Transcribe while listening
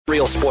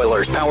Real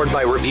spoilers powered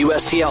by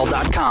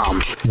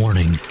ReviewSTL.com.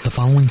 Warning, the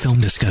following film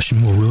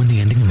discussion will ruin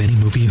the ending of any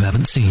movie you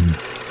haven't seen.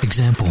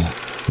 Example,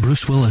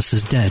 Bruce Willis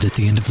is dead at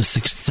the end of The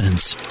Sixth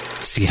Sense.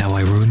 See how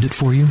I ruined it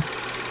for you?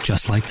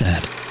 Just like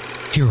that.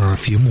 Here are a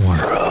few more.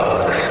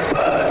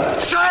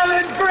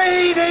 Silent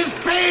breed is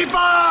people!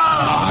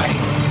 I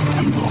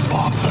am your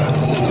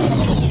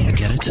father.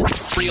 Get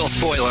it? Real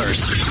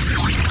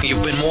spoilers.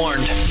 You've been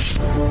warned.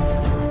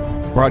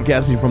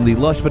 Broadcasting from the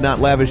lush but not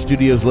lavish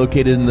studios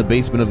located in the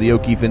basement of the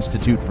O'Keefe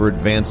Institute for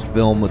Advanced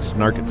Film with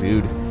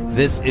Snarkitude,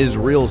 this is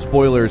Real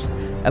Spoilers,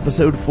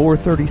 episode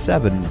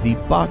 437, the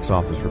box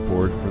office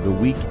report for the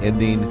week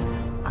ending.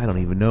 I don't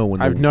even know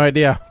when. I have no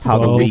idea. How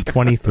the week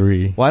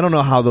 23. Well, I don't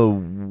know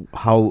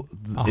how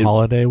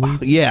holiday week.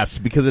 Yes,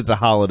 because it's a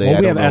holiday.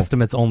 Well, we have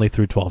estimates only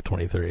through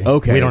 12/23.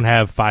 Okay, we don't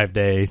have 5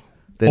 day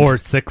or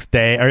 6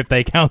 day, or if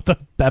they count the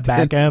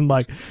back end,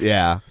 like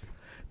yeah.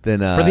 Then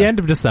for the end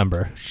of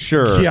December,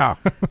 sure. Yeah,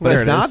 but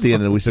it's not the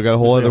end of the week. We still got a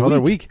whole other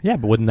week. Yeah,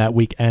 but wouldn't that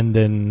week end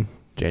in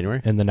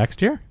January? In the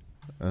next year?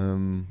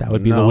 That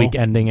would be no. the week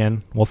ending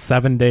in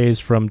 7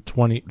 days from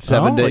 20.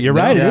 7 days. You're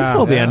right. Yeah, it is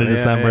still the end of yeah,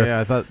 December. Yeah,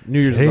 I thought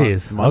New Year's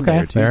is on Monday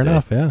or Tuesday. Fair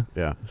enough. Yeah.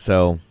 Yeah.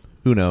 So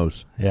who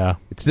knows? Yeah.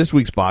 It's this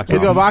week's box We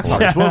office. go box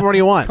office. What more do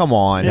you want? Come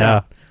on.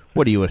 Yeah.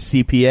 What are you, a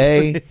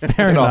CPA? Get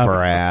Fair off enough.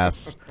 our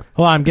ass.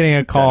 Well, I'm getting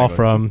a call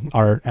from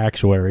our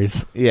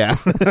actuaries. Yeah.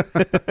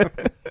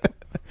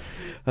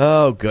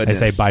 Oh, goodness.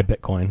 They say buy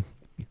Bitcoin.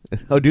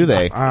 Oh, do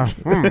they?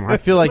 I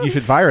feel like you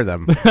should fire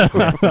them.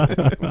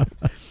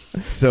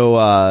 So,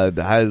 how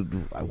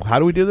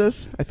do we do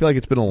this? I feel like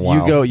it's been a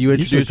while. You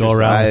introduce go yourself,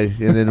 around.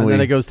 and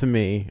then it goes to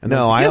me. And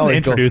No, then I He doesn't always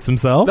introduce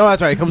himself. No,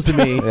 that's right. It comes to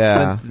me.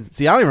 Yeah.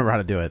 See, I don't even remember how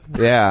to do it.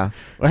 Yeah.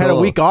 I had a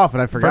week off,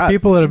 and I For forgot.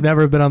 people that have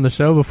never been on the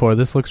show before,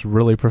 this looks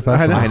really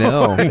professional. I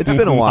know. It's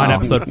been a while. On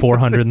episode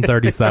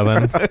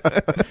 437.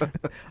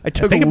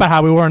 Think about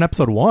how we were on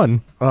episode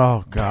 1.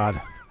 Oh,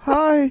 God.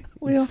 Hi.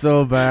 It's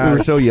so bad. We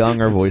were so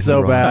young. Our voices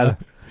so were bad.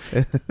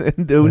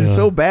 And it was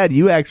so bad.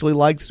 You actually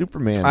liked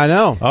Superman. I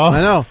know. Oh,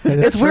 I know.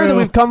 It's weird that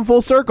we've come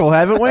full circle,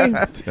 haven't we?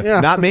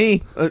 Yeah. Not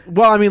me.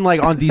 Well, I mean,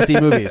 like on DC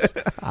movies.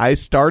 I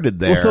started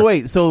there. Well, so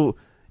wait. So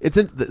it's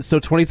so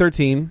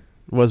 2013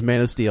 was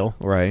Man of Steel,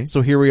 Right.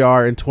 So here we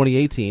are in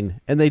 2018,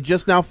 and they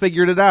just now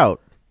figured it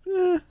out.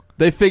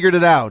 They figured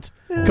it out.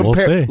 We'll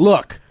see.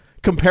 Look,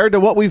 compared to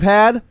what we've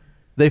had,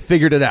 they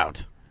figured it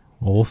out.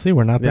 Well, we'll see.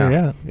 We're not there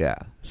yet. Yeah.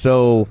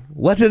 So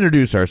let's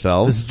introduce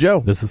ourselves. This is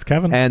Joe. This is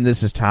Kevin. And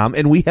this is Tom.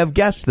 And we have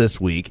guests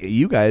this week.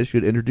 You guys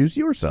should introduce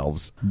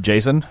yourselves.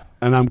 Jason.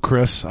 And I'm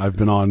Chris. I've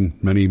been on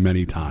many,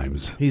 many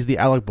times. He's the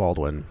Alec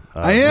Baldwin.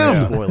 I am.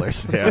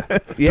 Spoilers. Yeah.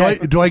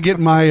 Do I get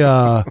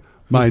my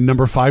my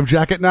number 5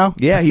 jacket now?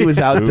 Yeah, he was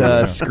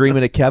out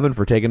screaming at Kevin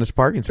for taking his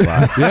parking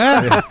spot.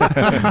 Yeah.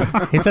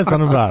 He said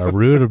something about a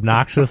rude,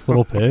 obnoxious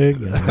little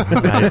pig.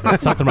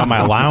 Something about my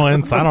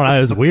allowance. I don't know.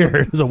 It was weird.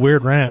 It was a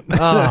weird rant.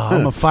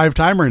 I'm a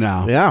 5-timer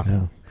now.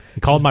 Yeah. He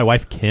called my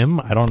wife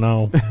Kim. I don't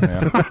know.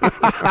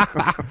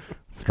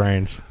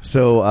 Strange.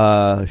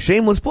 So,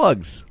 shameless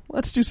plugs.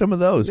 Let's do some of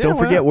those. Yeah, Don't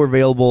why forget not? we're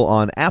available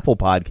on Apple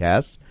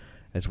Podcasts,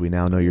 as we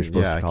now know you're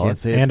supposed Yeah, to I call can't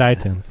it. say it. And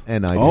iTunes.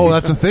 And I Oh,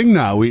 that's a thing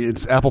now.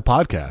 It's Apple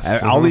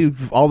Podcasts.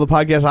 all the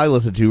podcasts I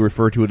listen to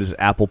refer to it as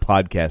Apple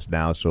Podcast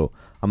now, so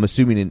I'm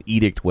assuming an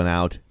edict went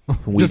out.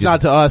 Just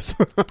not to us.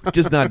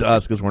 Just not to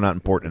us because we're not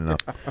important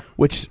enough,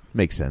 which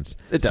makes sense.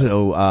 It does.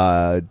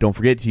 So don't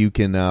forget you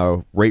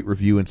can rate,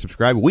 review, and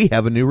subscribe. We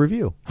have a new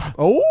review.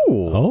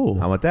 Oh.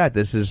 How about that?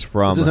 This is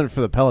from... This isn't for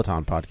the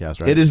Peloton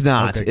podcast, right? It is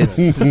not. Okay, It's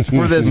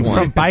for this one.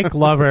 From Bike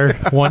Lover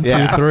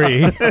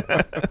 123.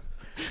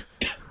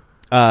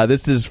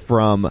 This is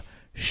from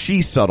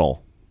She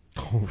Subtle.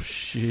 Oh,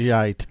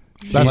 shite.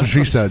 That's what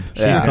she said.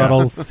 She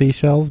settles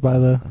seashells by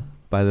the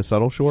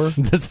Subtle Shore.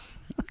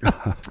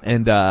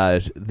 And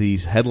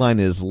the headline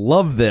is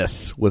 "Love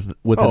This" with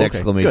an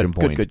exclamation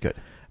point. Good.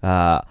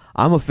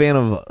 I'm a fan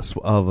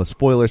of a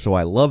spoiler, so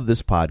I love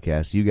this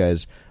podcast. You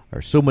guys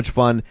are so much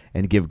fun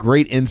and give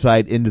great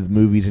insight into the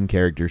movies and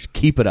characters.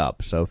 Keep it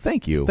up. So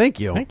thank you. Thank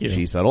you.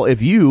 She Subtle.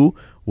 If you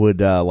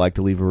would like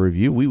to leave a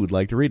review, we would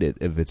like to read it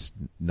if it's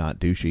not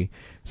douchey.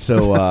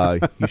 So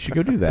you should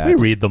go do that. We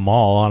read them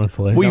all,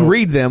 honestly. We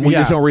read them. We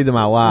just don't read them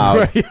out loud.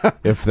 Right, yeah.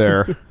 If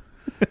they're...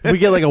 We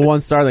get like a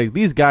 1-star, like,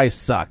 these guys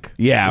suck.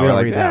 Yeah, We we're don't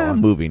like, read that one.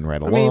 moving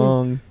right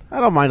along. I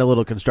don't mind a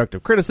little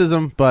constructive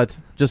criticism, but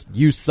just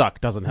you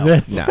suck doesn't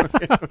help. No.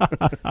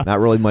 Not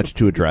really much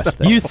to address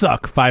there. You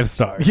suck. 5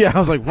 stars. Yeah, I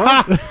was like,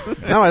 what?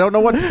 Now I don't know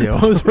what to do.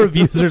 Those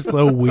reviews are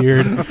so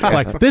weird.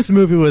 Like, this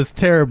movie was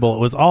terrible. It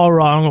was all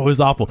wrong. It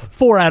was awful.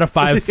 4 out of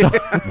 5 stars.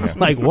 It's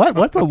like, what?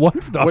 What's a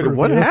 1-star What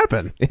review?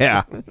 happened?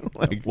 Yeah.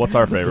 What's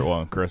our favorite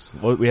one, Chris?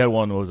 We had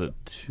one, what was it,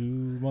 2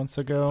 months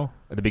ago?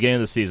 At the beginning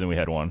of the season, we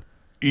had one.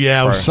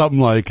 Yeah, it was something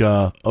like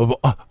of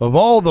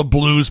all the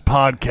blues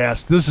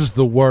podcasts, this is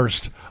the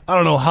worst. I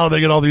don't know how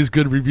they get all these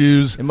good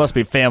reviews. It must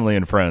be family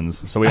and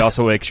friends. So we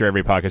also make sure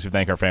every podcast we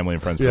thank our family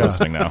and friends for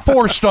listening now.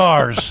 4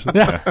 stars.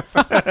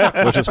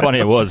 Which is funny.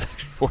 It was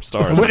 4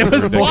 stars. It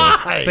was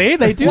Why? See,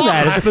 they do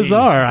that. It's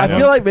bizarre. I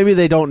feel like maybe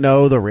they don't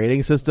know the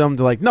rating system.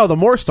 They're like, no, the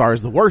more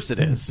stars, the worse it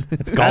is.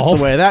 It's golf. That's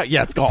the way that.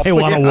 Yeah, it's golf. they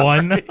want a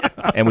 1.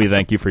 And we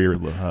thank you for your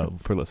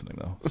for listening,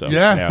 though. So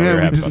Yeah, we were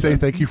we happy did about say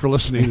that. thank you for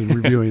listening and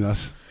reviewing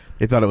us.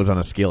 They thought it was on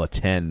a scale of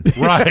 10.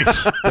 Right.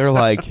 They're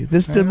like,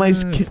 this did my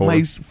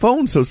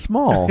phone's so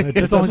small. It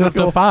just only goes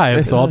to a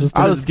 5, so I'll just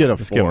get a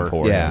Just give 'em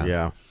 4. Yeah.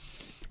 Yeah.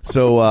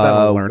 So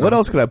That'll learn what them.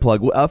 else could I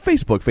plug?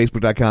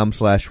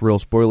 Facebook.com/Real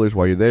Spoilers.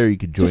 While you're there, you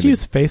could join. Just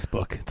use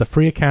Facebook. It's a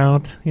free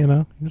account,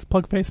 Just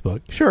plug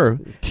Facebook. Sure.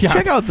 Yeah.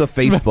 Check out the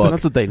Facebook.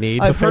 That's what they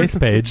need. I've The heard- face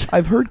page.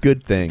 I've heard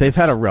good things. They've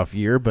had a rough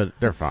year, but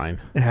they're fine.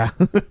 yeah.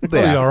 They'll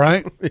be all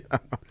right.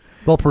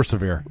 They'll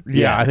persevere.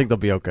 Yeah, I think they'll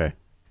be okay.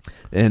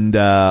 And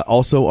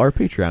also our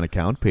Patreon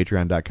account,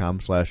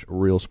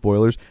 patreon.com/Real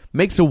Spoilers,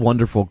 makes a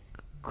wonderful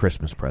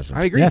Christmas present.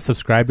 I agree. Yeah,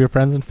 subscribe to your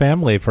friends and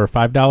family for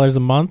 $5 a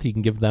month. You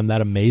can give them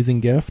that amazing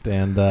gift,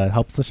 and it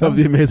helps the show. Of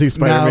the Amazing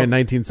Spider-Man Now,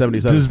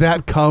 1977. Does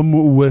that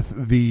come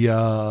with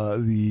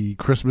the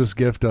Christmas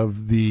gift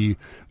of the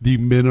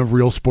Men of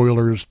Real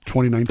Spoilers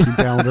 2019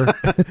 calendar?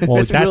 Well,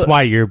 It's that's really-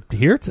 why you're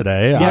here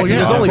today. Yeah, 'cause yeah.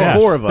 there's only Yeah.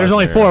 4 of us. There's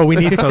only 4. We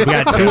need, so we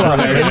got 2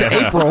 others. It's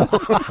April.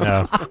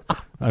 Yeah.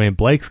 I mean,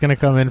 Blake's going to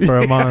come in for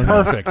a month.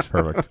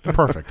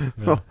 Perfect.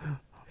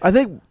 I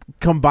think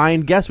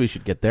combined guess we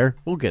should get there.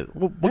 We'll get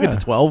Yeah. to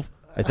 12,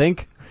 I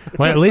think.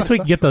 Well, at least we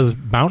can get those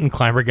mountain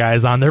climber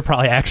guys on. They're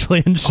probably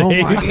actually in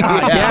shape. my God,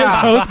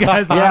 Yeah, those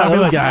guys. on. Yeah, I'll be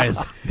those like,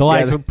 guys. They'll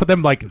like Yeah. put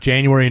them like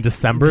January and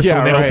December, so Yeah,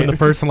 when they right. open the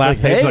first and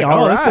last Like, page, hey, like,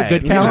 all oh, that's a right.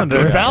 good Yeah,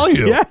 calendar. good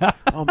value. Yeah,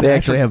 They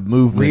actually have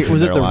movement.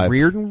 Was in it their the life.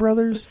 Reardon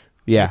brothers?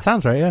 Yeah. that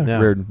sounds right. Yeah. Yeah.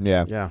 Reardon,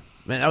 yeah. Yeah.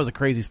 Man, that was a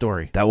crazy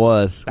story. That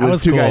was. That It was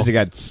was 2 cool. guys that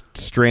got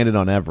stranded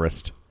on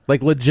Everest.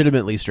 Like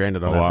legitimately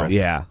stranded on Oh, wow. Everest.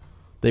 Yeah.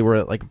 They were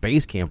at like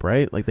base camp,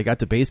 right? Like they got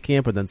to base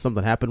camp and then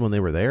something happened when they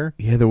were there.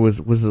 Yeah, there was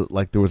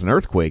an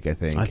earthquake, I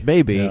think. Like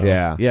maybe.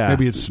 Yeah. Yeah.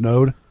 Maybe it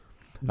snowed.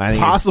 I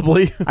think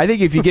Possibly. I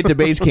think if you get to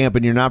base camp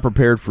and you're not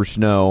prepared for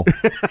snow,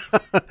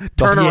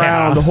 Turn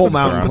around. The whole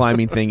mountain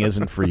climbing thing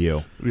isn't for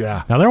you.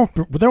 Yeah. Now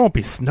there won't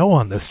be snow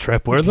on this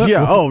trip, will there?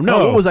 Yeah. Oh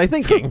no. What was I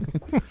thinking?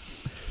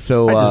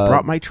 So I just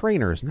brought my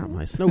trainers, not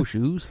my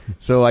snowshoes.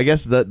 So I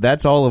guess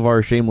that's all of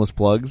our shameless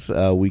plugs.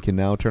 We can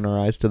now turn our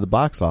eyes to the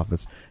box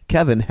office.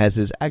 Kevin has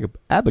his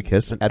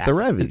abacus at the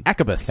ready.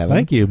 Agabus. Kevin?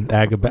 Thank you,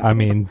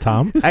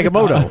 Tom.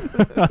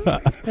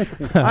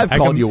 Agamotto. I've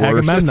called you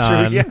worse.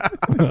 Agamemnon.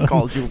 Yeah.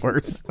 Called you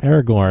worse.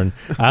 Aragorn.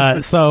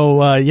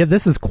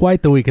 This is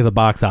quite the week of the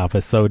box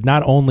office. So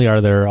not only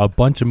are there a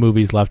bunch of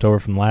movies left over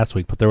from last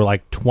week, but there were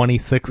like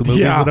 26 movies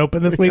Yeah. that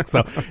opened this week.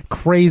 So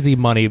crazy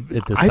money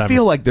at this time. I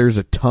feel like there's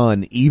a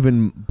ton,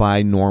 even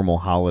by normal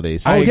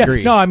holidays. Oh, I yeah.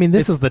 agree. No, I mean,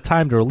 this is the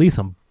time to release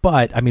them.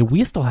 But, I mean,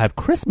 we still have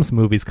Christmas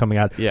movies coming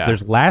out. Yeah.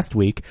 There's last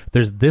week.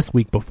 There's this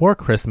week before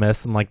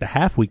Christmas and like the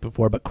half week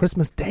before. But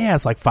Christmas Day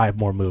has like 5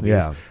 more movies.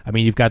 Yeah. I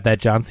mean, you've got that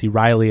John C.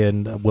 Reilly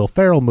and Will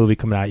Ferrell movie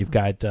coming out. You've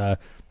got...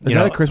 Is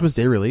that a Christmas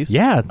Day release?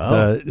 Yeah,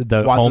 Oh.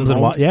 the Watson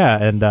Holmes?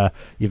 and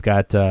you've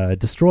got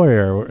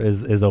Destroyer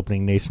is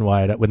opening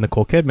nationwide with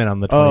Nicole Kidman on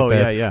the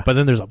 25th. Oh, yeah. But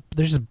then there's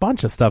just a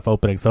bunch of stuff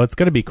opening, so it's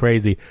going to be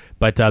crazy.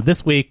 But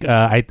this week,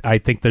 I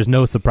think there's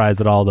no surprise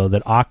at all though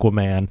that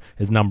Aquaman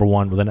is number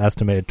 1 with an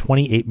estimated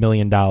 $28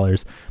 million.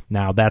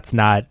 Now that's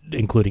not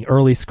including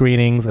early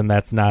screenings, and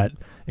that's not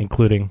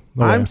including.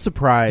 I'm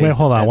surprised. Wait,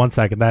 hold on at- 1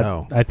 second.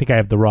 I think I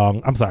have the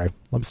wrong. I'm sorry.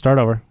 Let me start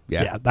over.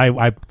 Yeah.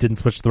 I didn't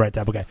switch to the right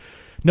tab. Okay.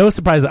 No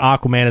surprise that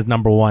Aquaman is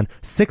number 1.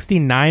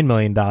 $69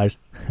 million.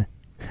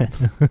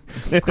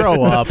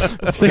 Grow up.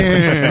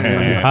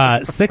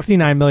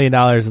 $69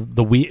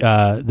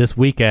 million this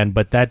weekend,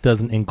 but that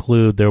doesn't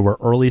include. There were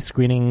early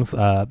screenings.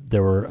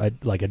 There were a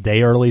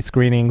day early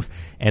screenings,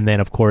 and then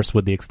of course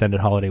with the extended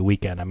holiday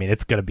weekend. I mean,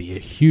 it's going to be a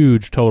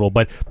huge total.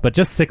 But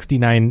just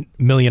 $69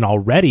 million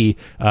already,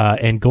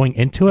 and going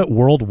into it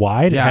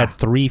worldwide, Yeah. it had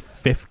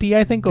 $350,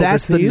 I think.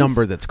 That's the overseas.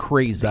 number that's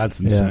crazy. That's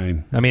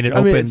insane. I mean, it I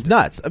opened. mean, it's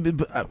nuts. I mean,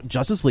 but,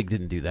 Justice League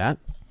didn't do that,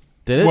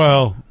 did it?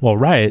 Well, well,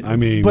 right. I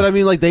mean, But I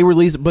mean, like they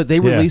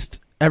released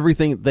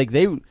everything. Like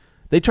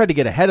they tried to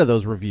get ahead of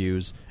those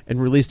reviews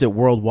and released it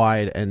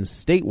worldwide and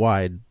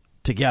statewide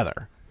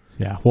together.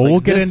 Yeah, well,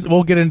 Like this-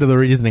 we'll get into the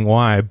reasoning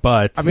why,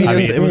 but I mean,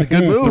 it was a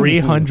good move.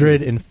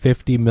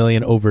 350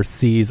 million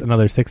overseas,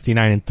 another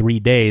 69 in 3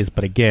 days.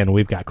 But again,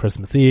 we've got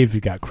Christmas Eve,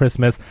 you've got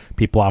Christmas,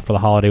 people off for the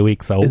holiday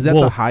week. So Is that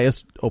the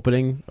highest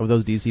opening of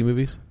those DC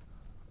movies?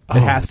 It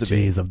has to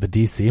be. Of the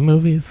DC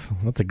movies.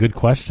 That's a good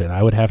question.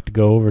 I would have to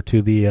go over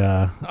to the.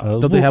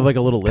 Don't they have like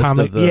a little list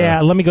comic, of the?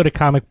 Yeah, let me go to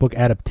comic book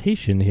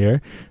adaptation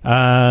here.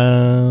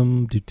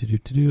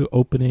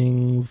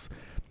 Openings.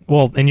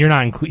 Well, and you're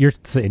not you're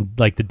saying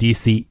like the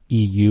DC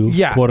EU,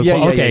 Yeah, quote yeah,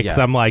 unquote. yeah, Okay, yeah, because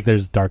yeah. I'm like,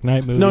 there's Dark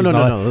Knight movies. No, and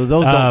all that.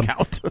 those don't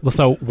count.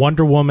 So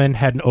Wonder Woman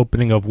had an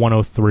opening of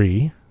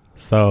 103.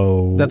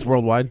 So That's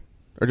worldwide.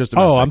 or just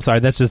domestic? Oh, I'm sorry.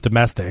 That's just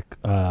domestic.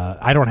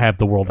 I don't have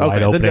the worldwide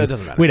Okay, openings. that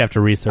doesn't matter. We'd have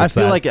to research. I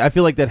feel that.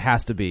 like that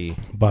has to be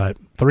but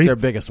their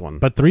biggest one.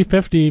 But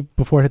 350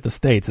 before it hit the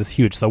States is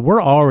huge. So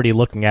we're already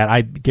looking at,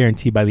 I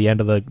guarantee by the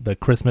end of the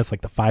Christmas,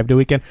 like the 5-day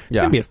weekend, it's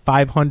going to be at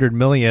 500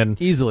 million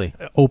easily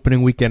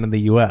opening weekend in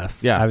the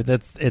U.S. Yeah. I mean,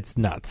 it's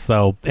nuts.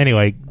 So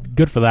anyway,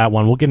 good for that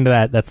one. We'll get into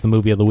that. That's the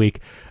movie of the week.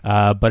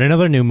 But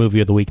another new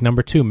movie of the week,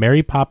 number 2,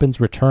 Mary Poppins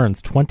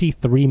Returns,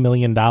 $23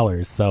 million.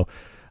 So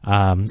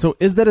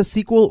is that a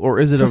sequel or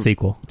is it a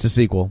sequel? It's a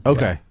sequel.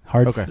 Okay.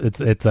 Okay.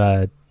 It's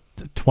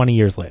 20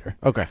 years later.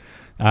 Okay.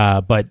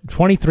 But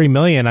 23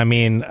 million, I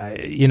mean,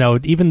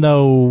 even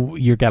though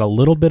you got a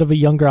little bit of a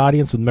younger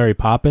audience with Mary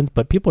Poppins,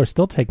 but people are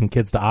still taking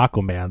kids to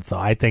Aquaman. So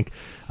I think,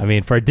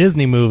 for a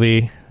Disney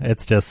movie,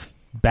 it's just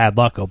bad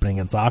luck opening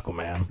against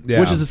Aquaman. Yeah.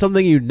 Which is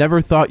something you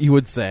never thought you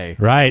would say.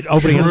 Right.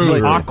 Opening against the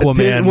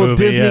Aquaman movie.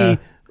 Disney... Yeah.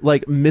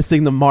 Like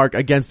missing the mark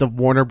against a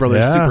Warner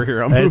Brothers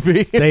superhero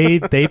movie.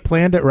 they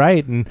planned it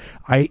right, and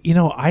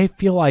I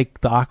feel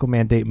like the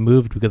Aquaman date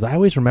moved because I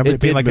always remember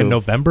it being like a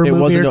November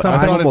movie or something.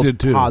 I'm almost it did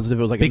too. positive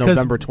it was like a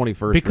November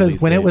 21st.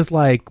 Because when it was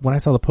like when I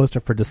saw the poster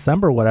for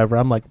December or whatever,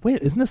 I'm like,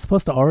 wait, isn't this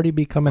supposed to already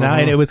be coming out?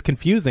 And it was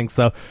confusing.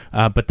 So,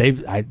 but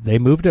they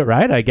moved it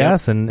right, I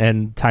guess,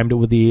 and timed it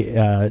with the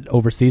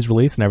overseas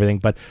release and everything.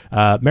 But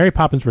Mary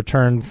Poppins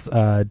Returns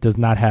does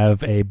not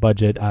have a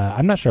budget.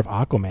 I'm not sure if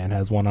Aquaman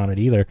has one on it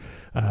either.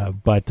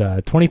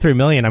 But 23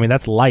 million,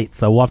 that's light,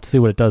 so we'll have to see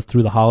what it does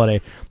through the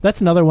holiday.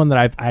 That's another one that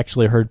I've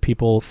actually heard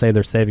people say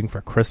they're saving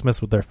for Christmas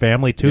with their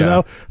family too,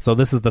 though. So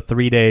this is the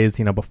 3 days,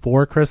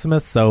 before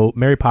Christmas. So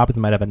Mary Poppins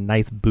might have a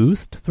nice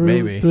boost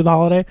through the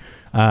holiday.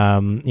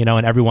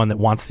 And everyone that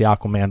wants to see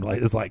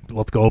Aquaman is like,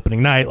 let's go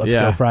opening night, let's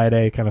go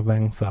Friday kind of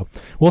thing. So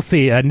we'll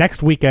see.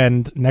 Next week,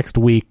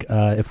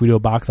 if we do a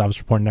box office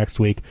report next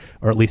week,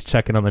 or at least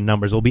check in on the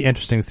numbers, it'll be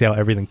interesting to see how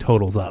everything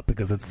totals up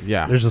because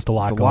there's just a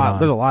lot going on.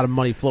 There's a lot of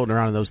money floating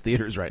around in those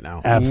theaters right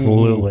now.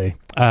 Absolutely.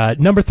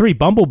 Number 3,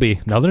 Bumblebee,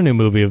 another new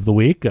movie of the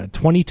week,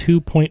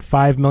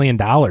 $22.5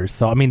 million.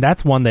 So,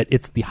 that's one that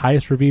it's the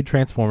highest reviewed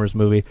Transformers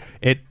movie.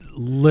 It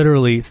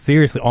literally,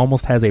 seriously,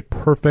 almost has a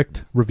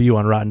perfect review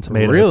on Rotten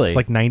Tomatoes. Really? It's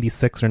like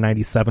 96 or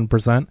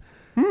 97%.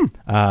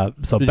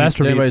 So Did best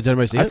review. Did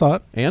anybody see it? I saw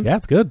it. And? Yeah,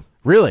 it's good.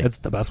 Really? It's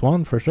the best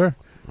one for sure.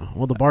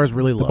 Well, the bar's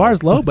really low. The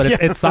bar's low, but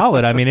it's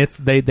solid.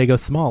 They go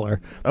smaller.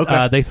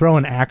 Okay. They throw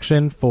in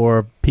action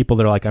for people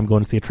that are like, I'm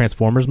going to see a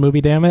Transformers movie,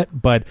 damn it.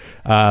 But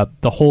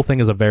the whole thing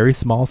is a very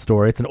small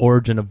story. It's an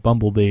origin of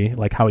Bumblebee,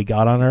 like how he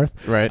got on Earth.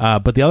 Right.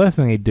 But the other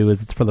thing they do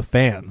is it's for the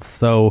fans.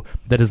 So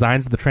the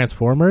designs of the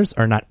Transformers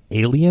are not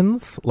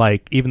aliens,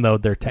 like even though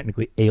they're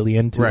technically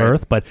alien to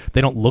Earth, but they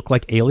don't look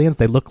like aliens.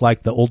 They look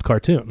like the old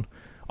cartoon.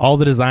 All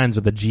the designs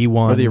are the G1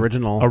 or the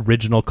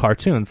original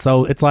cartoon.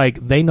 So it's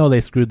like they know they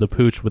screwed the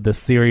pooch with this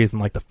series,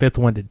 and like the 5th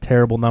one did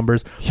terrible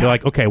numbers. They're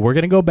like, okay, we're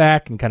going to go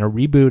back and kind of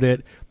reboot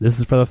it. This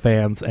is for the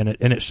fans, and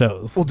it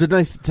shows. Well, did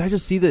I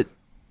just see that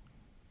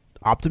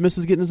Optimus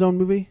is getting his own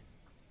movie?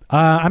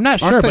 I'm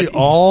not sure. Aren't they but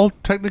all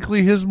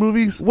technically his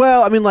movies?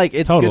 Well,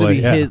 it's totally,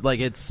 going to be his,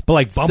 like it's. But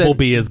like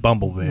Bumblebee is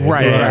Bumblebee,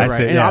 right? Yeah,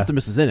 And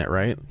Optimus is in it,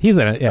 right? He's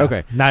in it. Yeah.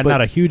 Okay, not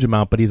a huge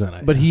amount, but he's in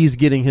it. But he's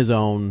getting his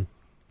own,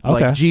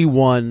 like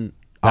G1.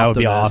 That Optimus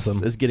would be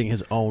awesome. Is getting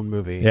his own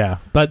movie. Yeah,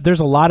 but there's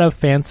a lot of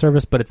fan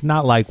service, but it's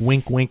not like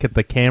wink, wink at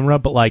the camera.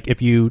 But like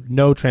if you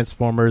know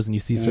Transformers and you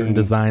see certain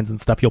designs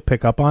and stuff, you'll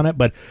pick up on it.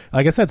 But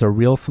like I said, it's a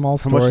real small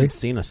story. How much did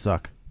Cena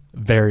suck?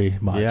 Very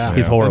much. Yeah.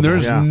 He's horrible.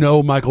 And there's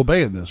no Michael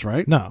Bay in this,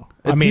 right? No.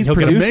 He's he'll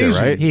producer, get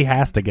a right? He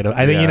has to get it.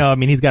 I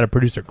think he's got a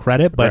producer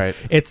credit, but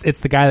it's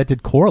the guy that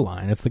did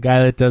Coraline. It's the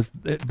guy that does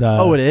the.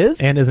 Oh, it is.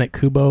 And isn't it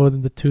Kubo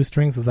and the Two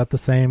Strings? Is that the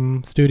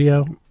same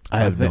studio?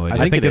 I have no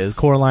idea. I think it's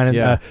Coraline.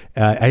 And,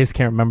 I just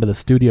can't remember the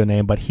studio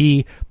name, but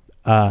he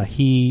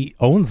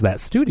owns that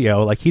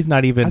studio. Like he's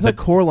not even. I thought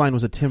Coraline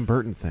was a Tim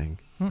Burton thing.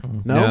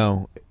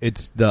 No,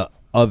 it's the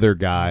other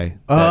guy.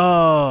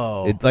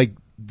 Oh,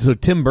 So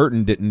Tim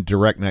Burton didn't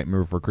direct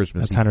Nightmare Before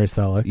Christmas. That's Henry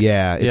Selick.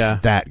 Yeah,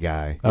 it's that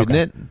guy, isn't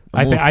it?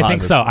 I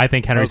think so. I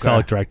think Henry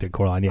Selick directed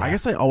Coraline. Yeah, I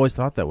guess I always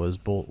thought that was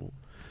bull.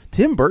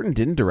 Tim Burton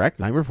didn't direct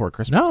Nightmare Before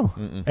Christmas.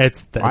 No,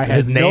 it's I had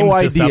his no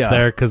name's just idea. up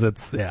there because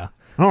it's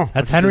Oh,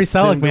 that's Henry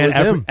Selick,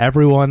 man.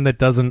 Everyone that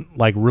doesn't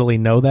like really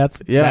know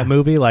that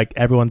movie, like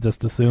everyone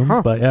just assumes.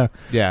 But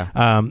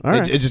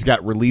it just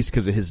got released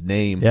because of his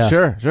name. Yeah.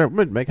 Sure,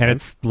 makes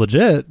sense. It's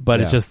legit, but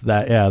it's just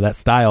that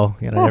style,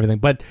 and everything.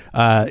 But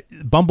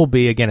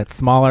Bumblebee, again, it's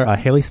smaller.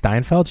 Haley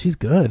Steinfeld, she's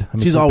good.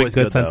 She's always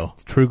been good since though.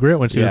 True Grit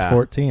when she was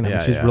 14.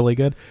 She's really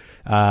good.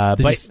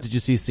 Did you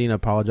see Cena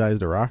apologize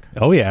to Rock?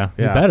 Oh yeah,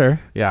 you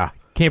better. Yeah.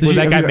 Can't believe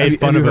that guy made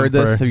fun of him.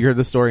 Have you heard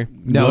this story?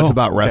 No, it's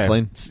about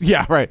wrestling. Okay.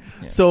 Yeah, right.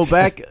 Yeah. So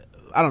back,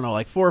 I don't know,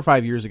 like 4 or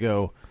 5 years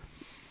ago,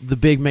 the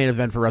big main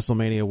event for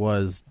WrestleMania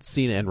was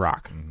Cena and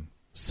Rock. Mm-hmm.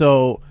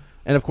 So,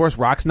 and of course,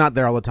 Rock's not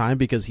there all the time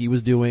because he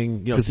was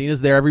doing, Cena's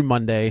there every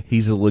Monday.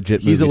 He's a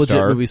legit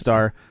movie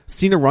star.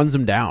 Cena runs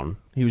him down.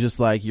 He was just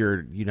like,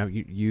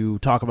 you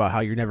talk about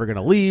how you're never going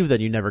to leave,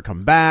 then you never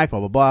come back, blah,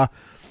 blah, blah.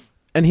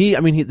 And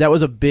that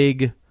was a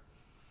big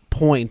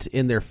point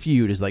in their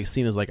feud is like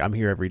Cena's like, I'm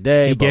here every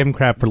day. He gave him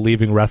crap for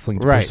leaving wrestling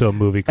to pursue a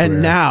movie career.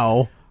 And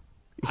now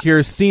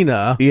here's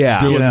Cena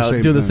doing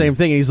the same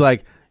thing. And he's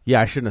like,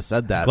 yeah, I shouldn't have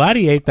said that. Glad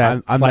he ate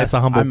that slice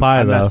of humble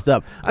pie, though. I messed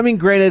up. I mean,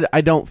 granted,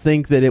 I don't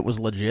think that it was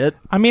legit.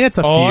 I mean, it's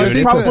a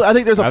feud. I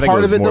think there's a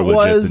part of it that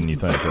was. Than you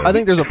think, I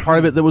think there's a part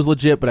of it that was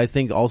legit, but I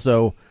think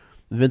also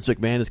Vince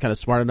McMahon is kind of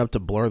smart enough to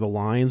blur the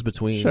lines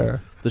between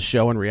the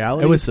show and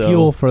reality. It was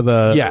fuel for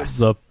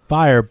the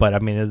fire, but I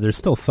mean, there's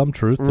still some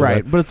truth to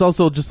it. But it's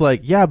also just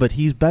like, yeah, but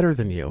he's better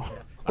than you.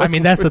 I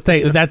mean, that's the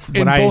thing. That's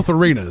in both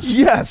arenas.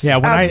 Yes,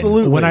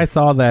 absolutely. When I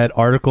saw that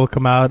article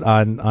come out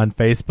on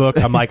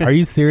Facebook, I'm like, are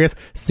you serious?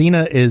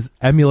 Cena is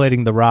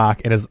emulating The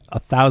Rock and is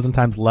 1,000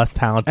 times less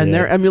talented. And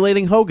they're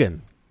emulating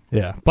Hogan.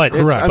 Yeah, but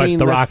The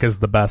Rock is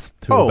the best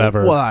to have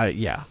ever. Well,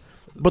 yeah.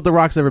 But The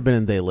Rock's never been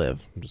in They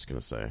Live, I'm just going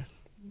to say.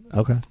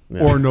 Okay.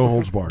 Yeah. Or No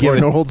Holds Barred. Or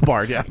No Holds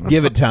Barred, yeah.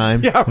 Give it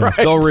time. Yeah, right.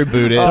 They'll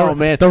reboot it. Oh,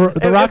 man.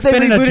 The Rock's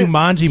been in a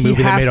Jumanji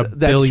movie that made $1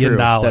 billion.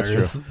 That's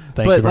true.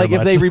 But like,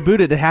 if they reboot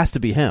it, it has to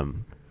be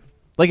him.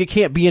 Like, it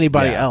can't be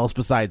anybody else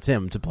besides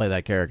him to play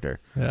that character.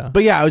 Yeah.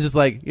 But yeah, I was just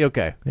like,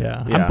 okay.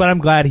 Yeah. But I'm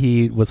glad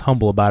he was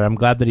humble about it. I'm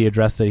glad that he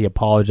addressed it. He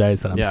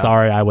apologized, and I'm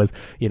sorry. I was,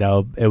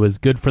 it was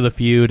good for the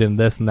feud and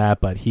this and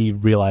that, but he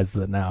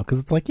realizes it now. Because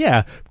it's like, yeah,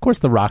 of course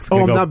The Rock's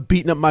going to I'm not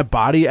beating up my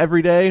body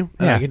every day,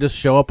 and I can just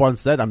show up on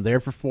set. I'm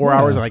there for 4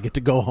 hours, and I get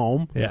to go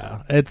home.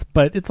 Yeah. It's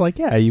like,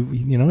 yeah, he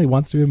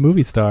wants to be a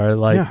movie star.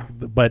 Like,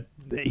 but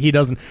he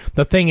doesn't.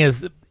 The thing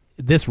is,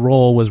 this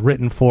role was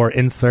written for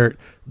insert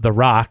The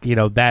Rock, sure.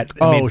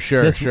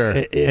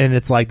 And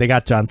it's like they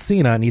got John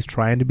Cena, and he's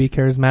trying to be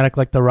charismatic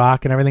like The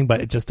Rock and everything, but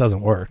it just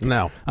doesn't work.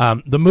 No.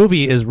 The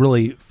movie is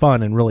really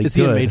fun and really good. Is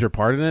he a major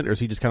part in it, or is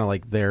he just kind of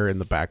like there in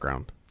the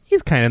background?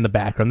 He's kind of in the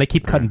background. They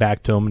keep cutting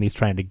back to him, and he's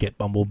trying to get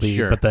Bumblebee,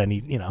 but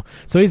then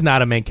so he's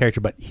not a main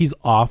character, but he's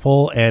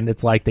awful, and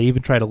it's like they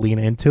even try to lean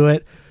into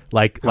it.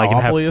 And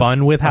have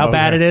fun with how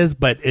bad it is,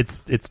 but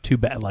it's too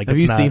bad. Like, have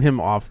you seen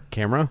him off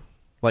camera,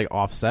 like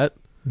off set?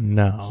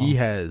 No, he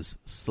has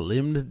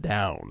slimmed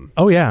down.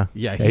 Oh yeah,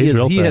 he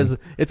has.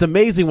 It's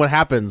amazing what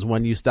happens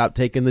when you stop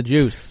taking the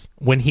juice.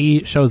 When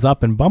he shows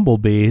up in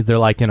Bumblebee, they're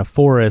like in a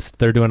forest.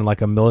 They're doing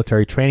like a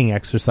military training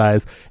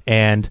exercise,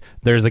 and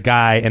there's a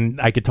guy,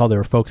 and I could tell they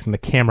were focusing the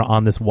camera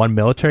on this one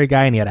military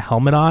guy, and he had a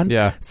helmet on.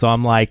 Yeah. So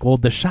I'm like, well,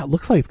 the shot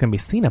looks like it's gonna be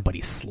Cena, but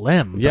he's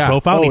slim. Yeah. The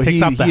profile. He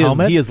takes off the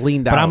helmet. He is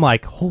leaned out. But I'm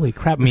like, holy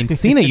crap! I mean,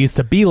 Cena used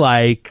to be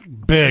like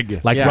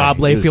big, like Rob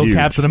Layfield,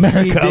 Captain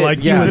America.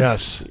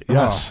 Yes.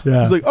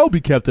 Yeah. He's like, I'll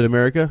be Captain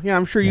America. Yeah,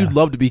 I'm sure you'd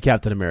love to be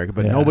Captain America,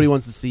 but nobody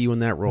wants to see you in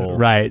that role.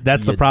 Right.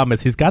 That's the problem.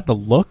 Is he's got the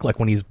look like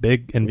when he's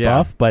big and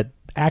buff, but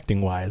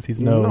acting wise, he's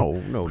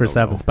no Chris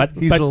Evans. But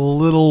he's a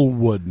little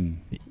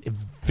wooden.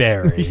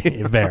 Very.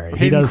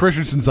 Hayden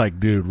Christensen's like,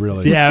 dude,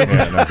 really?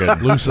 Yeah.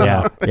 Loosen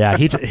up. Yeah.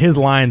 His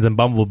lines in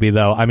Bumblebee,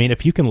 though. I mean,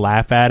 if you can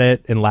laugh at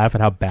it and laugh at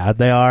how bad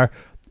they are,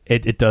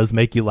 it does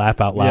make you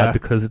laugh out loud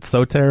because it's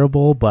so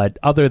terrible. But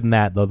other than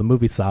that, though, the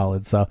movie's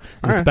solid. So,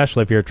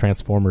 especially if you're a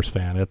Transformers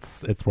fan,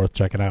 it's worth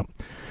checking out.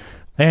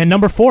 And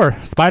number 4,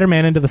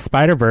 Spider-Man Into the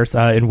Spider-Verse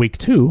in week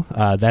 2.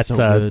 That's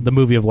the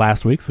movie of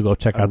last week, so go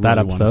check out that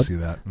episode. Want to see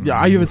that.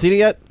 Yeah, you haven't seen it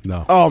yet?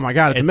 No. Oh my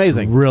god, it's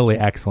amazing. Really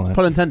excellent. It's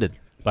pun intended.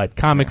 But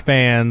comic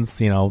fans,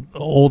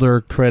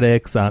 older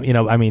critics,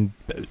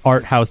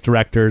 art house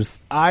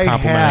directors. I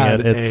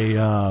had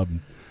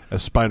a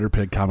Spider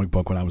Pig comic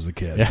book when I was a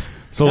kid. Yeah.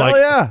 So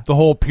the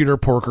whole Peter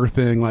Porker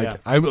thing,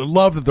 I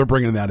love that they're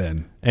bringing that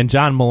in. And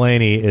John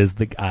Mulaney is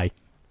the guy.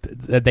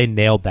 They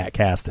nailed that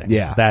casting.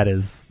 Yeah. That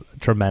is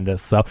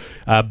tremendous. So,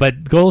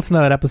 but go listen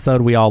to that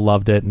episode. We all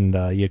loved it,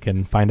 and you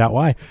can find out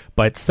why.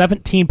 But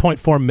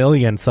 17.4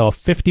 million, so a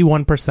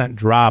 51%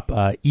 drop,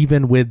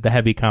 even with the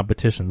heavy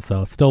competition.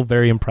 So still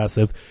very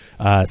impressive.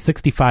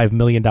 $65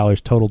 million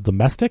total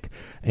domestic.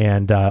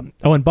 And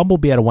and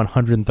Bumblebee had a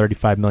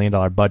 $135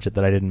 million budget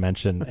that I didn't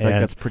mention. I think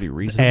that's pretty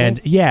reasonable.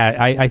 And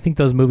I think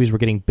those movies were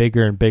getting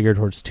bigger and bigger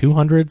towards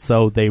 200,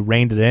 so they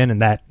reined it in,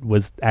 and that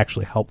was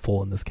actually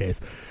helpful in this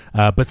case.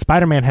 But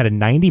Spider-Man had a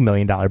 $90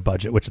 million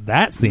budget, which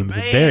that seems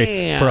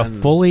very for a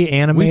fully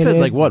animated. We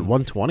said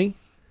 120?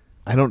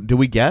 Did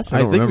we guess? I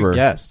don't think remember. We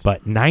guessed.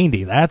 But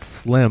 90, that's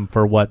slim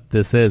for what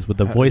this is with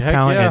the voice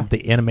talent and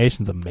the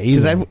animation's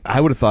amazing. I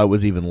would have thought it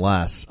was even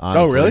less,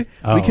 honestly. Oh, really?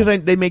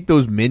 Because they make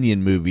those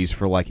Minion movies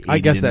for like 80 I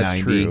guess to that's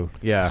 90. true.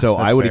 Yeah. So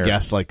I would have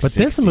guessed like But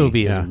 60. this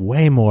movie is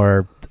way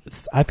more.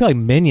 I feel like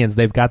Minions,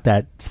 they've got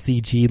that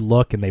CG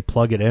look and they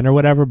plug it in or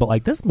whatever, but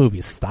like this movie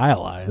is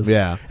stylized.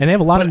 Yeah. And they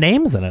have a lot of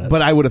names in it.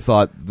 But I would have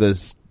thought the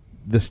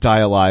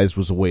stylized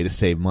was a way to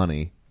save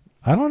money.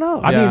 I don't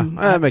know. I mean,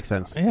 that makes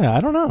sense. Yeah,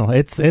 I don't know.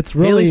 It's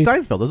really. Haley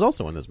Steinfeld is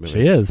also in this movie.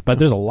 She is, but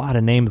there's a lot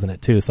of names in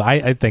it too. So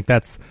I think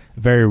that's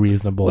very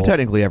reasonable. Well,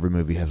 technically, every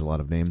movie has a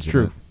lot of names.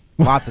 True.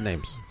 Lots of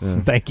names.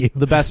 Thank you.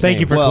 The best. Thank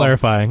you for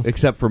clarifying.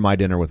 Except for My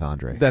Dinner with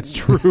Andre. That's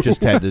true.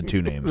 Just had the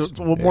 2 names.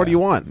 What more do you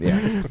want?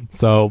 Yeah.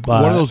 So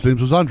one of those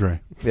names was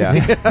Andre.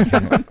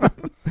 Yeah.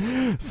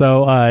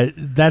 So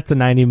that's a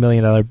 $90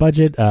 million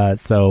budget.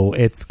 So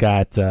it's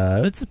got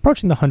it's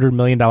approaching the $100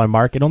 million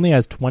mark. It only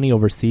has 20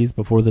 overseas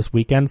before this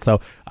weekend.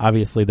 So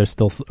obviously they're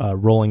still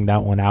rolling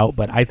that one out.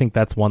 But I think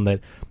that's one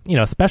that,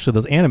 especially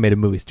those animated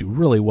movies do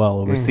really well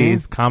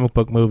overseas. Comic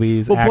book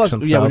movies, action plus,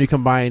 stuff. when you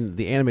combine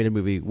the animated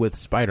movie with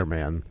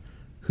Spider-Man,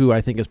 who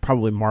I think is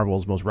probably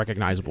Marvel's most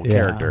recognizable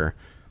character.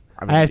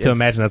 I have to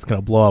imagine that's going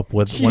to blow up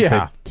once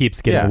it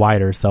keeps getting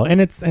wider. So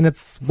and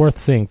it's worth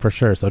seeing for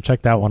sure. So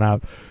check that one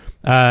out.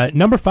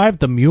 Number 5,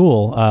 The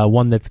Mule,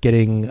 one that's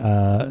getting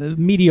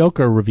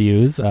mediocre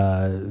reviews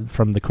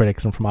from the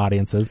critics and from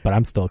audiences, but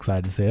I'm still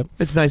excited to see it.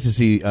 It's nice to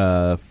see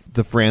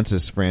the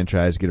Francis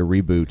franchise get a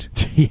reboot.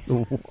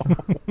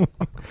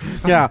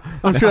 Yeah,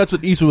 I'm sure that's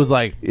what Eastwood was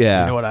like.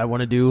 Yeah. You know what I want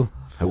to do?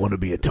 I want to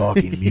be a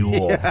talking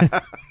mule.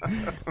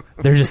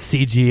 They're just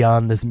CG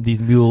on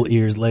these mule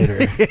ears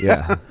later.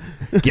 Yeah.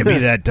 Give me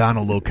that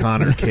Donald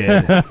O'Connor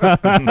kid.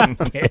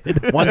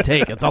 One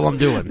take. That's all I'm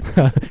doing.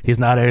 He's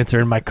not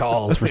answering my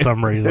calls for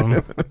some reason.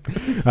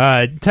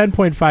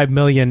 $10.5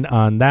 million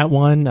on that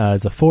one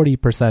is a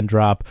 40%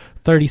 drop.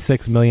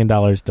 $36 million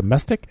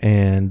domestic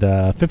and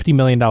 $50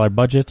 million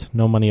budget.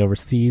 No money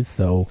overseas.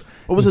 So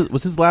what was his?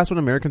 Was his last one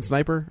American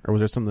Sniper, or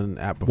was there something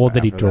before? Well,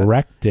 that he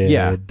directed.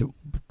 Yeah.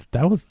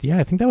 That was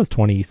I think that was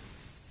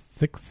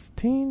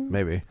 2016.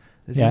 Maybe.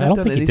 I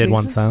don't think he did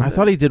one since. I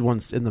thought he did one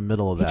in the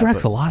middle of that. He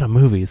directs a lot of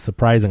movies,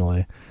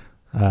 surprisingly.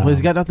 Well,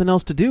 he's got nothing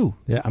else to do.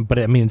 Yeah, but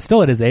I mean,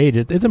 still at his age,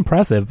 it's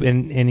impressive,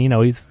 and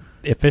he's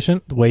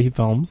efficient the way he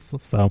films.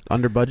 So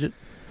under budget.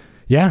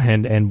 Yeah,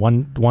 and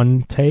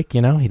one take.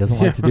 He doesn't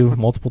like to do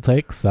multiple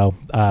takes. So,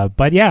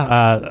 but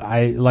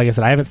yeah, like I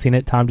said, I haven't seen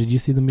it. Tom, did you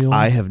see The Mule?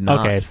 I have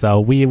not. Okay, so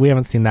we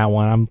haven't seen that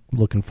one. I'm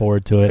looking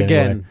forward to it.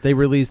 Again, anyway. they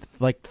released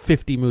like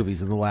 50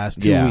 movies in the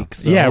last 2 weeks.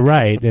 So. Yeah,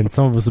 right. And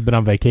some of us have been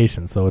on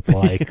vacation, so it's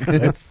like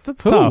it's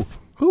tough.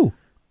 Who?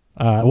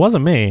 It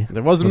wasn't me.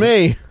 It wasn't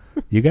me.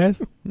 You guys?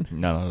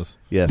 None of us.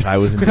 Yes, I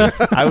was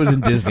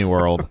in Disney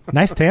World.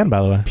 Nice tan,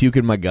 by the way.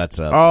 Puking my guts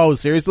up. Oh,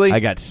 seriously? I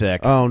got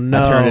sick. Oh,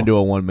 no. I turned into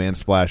a one-man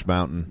splash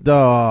mountain.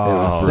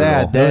 Oh,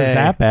 sad day. Was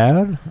that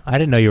bad? I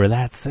didn't know you were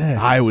that sick.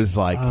 I was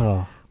like,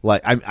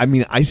 I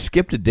mean, I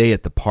skipped a day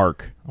at the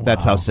park.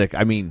 That's how sick.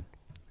 I mean,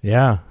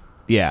 yeah,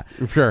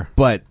 sure.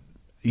 But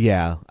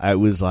yeah, I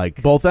was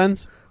like both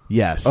ends.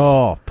 Yes.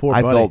 Oh, poor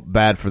buddy. I felt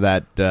bad for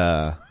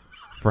that.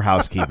 For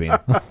housekeeping,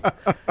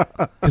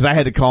 because I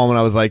had to call him and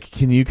I was like,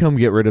 "Can you come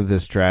get rid of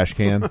this trash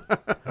can?"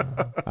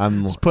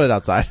 Just put it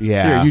outside.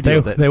 Yeah, here, you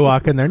deal with it. They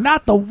walk in there,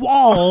 not the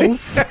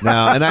walls.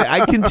 No, and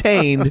I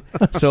contained,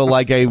 so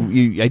like I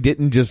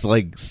didn't just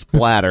like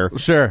splatter.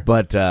 Sure,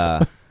 but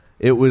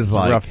it was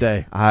like a rough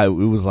day. It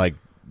was like,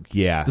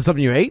 yeah. Is this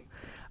something you ate?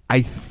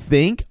 I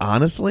think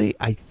honestly,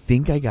 I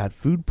got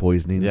food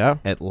poisoning. Yeah,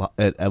 at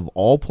of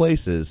all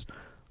places,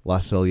 La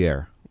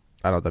Celliere.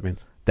 I don't know what that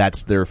means.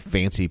 That's their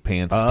fancy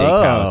pants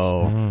steakhouse.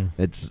 Oh.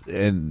 It's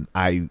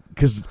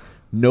because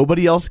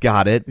nobody else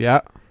got it.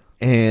 Yeah,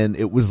 and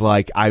it was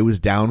like I was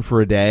down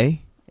for a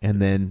day, and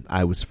then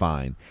I was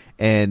fine,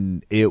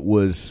 and it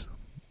was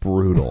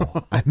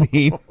brutal. I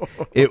mean,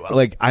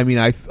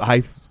 I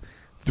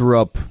threw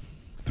up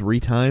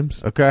 3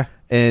 times. Okay,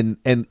 and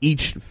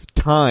each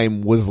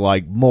time was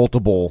like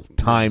multiple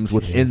times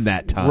within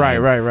that time.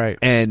 Right.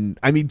 And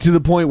I mean, to the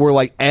point where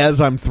like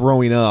as I'm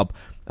throwing up,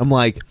 I'm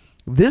like,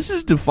 this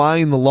is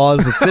defying the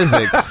laws of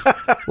physics.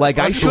 Like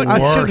I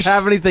shouldn't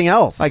have anything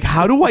else. Like,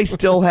 how do I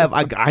still have?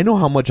 I know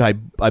how much I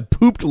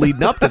pooped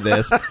leading up to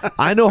this.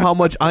 I know how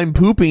much I'm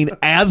pooping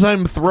as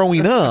I'm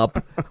throwing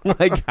up.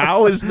 Like,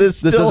 how is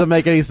this? This doesn't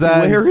make any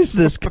sense. Where is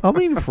this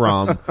coming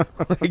from?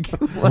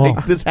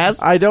 Like this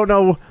has. I don't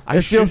know.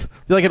 It feels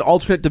like an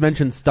alternate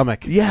dimension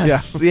stomach.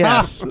 Yes,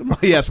 yes.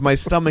 My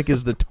stomach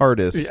is the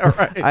TARDIS. Yeah,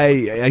 right.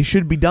 I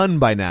should be done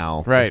by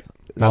now. Right.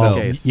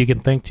 You can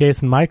thank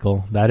Jason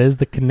Michael. That is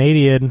the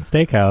Canadian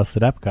steakhouse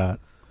at Epcot.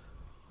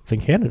 It's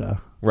in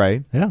Canada.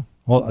 Right. Yeah.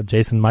 Well,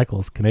 Jason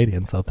Michael's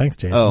Canadian, so thanks,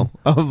 Jason.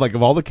 Oh, like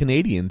of all the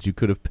Canadians you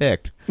could have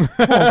picked.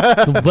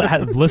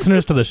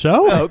 Listeners to the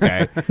show? Oh,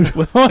 okay.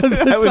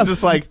 I was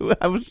just like,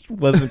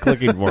 wasn't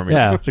clicking for me.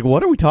 Yeah. It's like,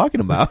 what are we talking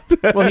about?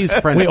 Well, he's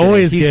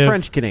French. He's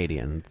French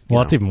Canadian.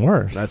 Well, it's even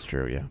worse. That's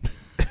true, yeah.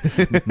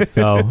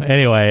 So,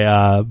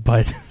 anyway,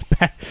 but...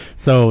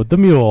 So The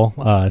Mule,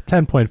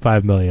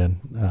 $10.5 million.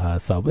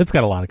 So it's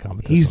got a lot of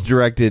competition. He's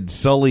directed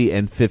Sully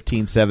and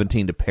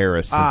 1517 to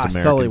Paris since American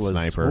Sully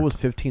Sniper. What was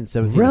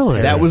 1517?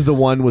 Really? That was the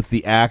one with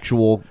the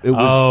actual. It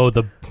was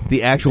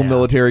the actual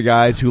military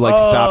guys who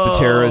stopped the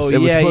terrorists. It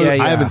was I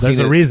haven't seen There's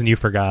a it. reason you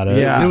forgot it.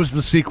 Yeah. It was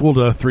the sequel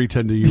to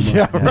 310 to Yuma.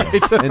 Yeah,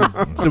 right.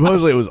 And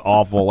supposedly it was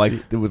awful. Like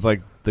it was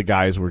like the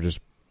guys were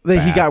just.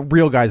 He got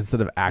real guys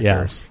instead of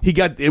actors.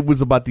 Yeah. It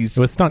was about these. It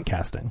was stunt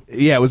casting.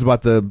 Yeah, it was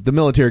about the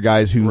military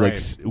guys who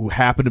who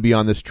happened to be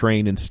on this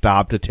train and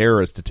stopped a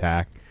terrorist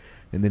attack,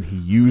 and then he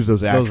used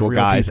those actual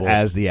real guys people.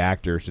 as the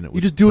actors, and it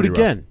was You just do it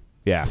pretty rough. again.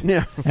 Yeah.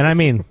 Yeah. And I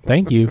mean,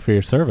 thank you for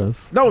your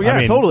service. No, yeah, I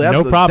mean, totally. No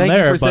Absolutely. problem Thank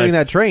there. you for saving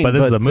that train. But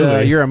this is a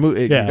movie. You're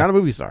not a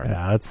movie star.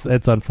 Yeah,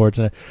 it's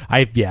unfortunate.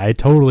 I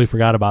totally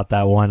forgot about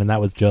that one, and that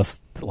was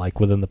just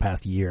like within the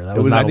past year. That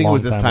was I not a think it long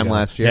was this time ago.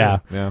 last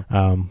year.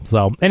 Yeah.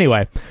 So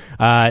anyway,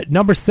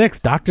 number 6,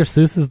 Dr.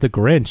 Seuss's The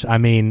Grinch. I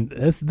mean,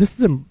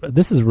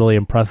 this is really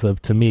impressive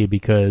to me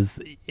because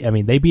I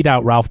mean they beat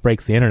out Ralph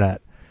Breaks the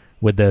Internet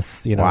with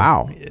this,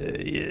 Wow.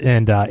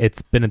 And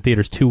it's been in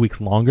theaters 2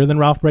 weeks longer than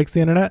Ralph Breaks the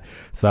Internet.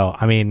 So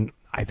I mean,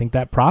 I think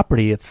that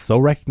property, it's so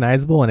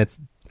recognizable, and it's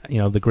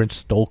The Grinch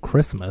Stole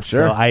Christmas.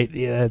 Sure. So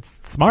it's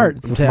smart.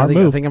 It's a I smart think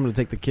move. I'm going to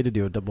take the kid to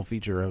do a double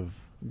feature of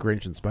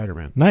Grinch and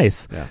Spider-Man.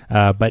 Nice.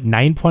 Yeah. But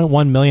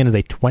 9.1 million is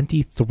a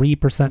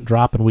 23%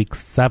 drop in week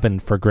 7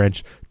 for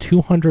Grinch.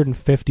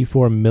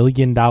 $254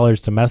 million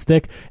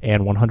domestic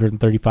and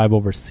 135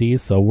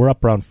 overseas. So we're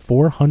up around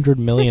 400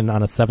 million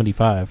on a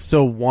 75.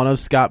 So one of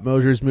Scott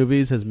Mosier's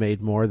movies has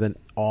made more than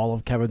all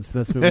of Kevin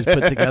Smith's movies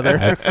put together.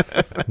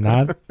 That's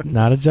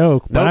not a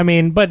joke. But Nope. I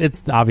mean, but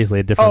it's obviously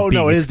a different beast.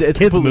 No, it is. It's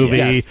kids completely- movie.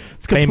 yes. Famous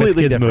It's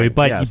completely kids movie. different,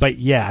 But yes.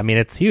 yeah, I mean,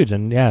 it's huge,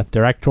 and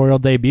directorial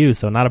debut.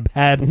 So not a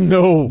bad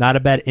not a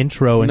bad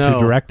intro into No.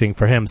 directing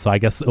for him. So I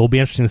guess it'll be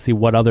interesting to see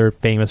what other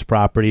famous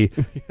property,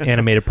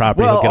 animated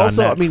property, Well, he'll get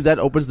also, on I next. mean, that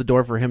opens the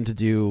door for him to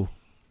do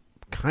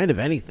kind of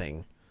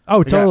anything.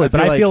 Oh, totally. I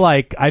But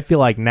I feel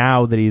like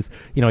now that he's,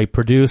 he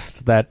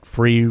produced that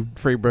Free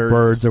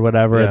Birds or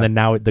whatever, Yeah. and then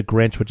now The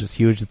Grinch, which is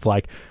huge. It's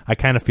like I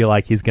kind of feel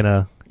like he's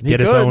gonna get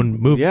his could. own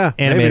movie, Yeah,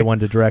 animated maybe. one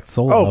to direct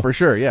solo. Oh, for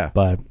sure, yeah.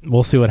 But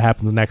we'll see what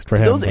happens next for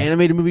him. Those But-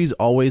 animated movies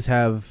always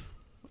have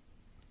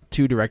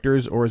two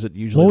directors, or is it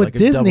usually well, like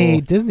with a Disney,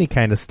 double? Disney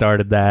kind of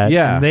started that.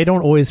 Yeah. And they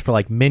don't always for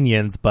like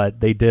Minions, but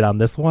they did on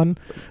this one.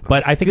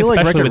 But I think feel like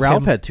especially Wreck-It with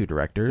Ralph him, had two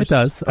directors. it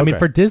does. I mean, Okay.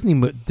 for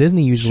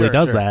Disney usually Sure,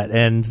 does sure. that,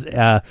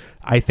 and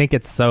I think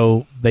it's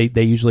so they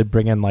usually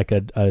bring in like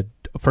a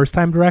first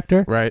time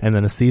director, Right. and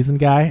then a seasoned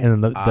guy,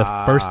 and then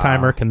the first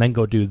timer can then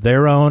go do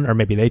their own, or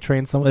maybe they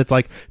train someone. It's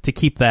like to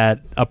keep that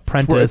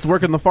apprentice. It's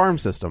working the farm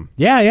system.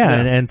 Yeah. Yeah.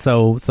 And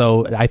so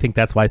I think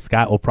that's why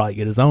Scott will probably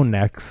get his own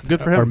next. Good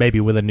for him. Or maybe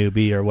with a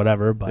newbie or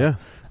whatever. But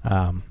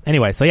Yeah.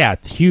 Anyway, so yeah,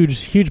 it's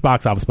huge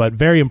box office, but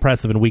very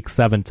impressive in week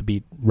 7 to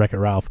beat Wreck-It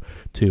Ralph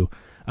too.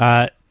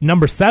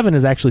 Number 7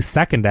 is actually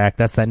Second Act.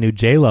 That's that new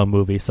J-Lo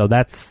movie. So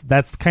that's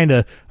kind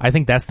of, I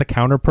think that's the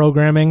counter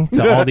programming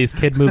to all these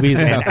kid movies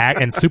and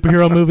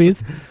superhero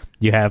movies.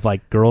 You have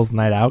like Girls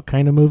Night Out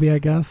kind of movie, I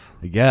guess.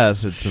 I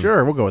guess it's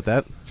Sure, we'll go with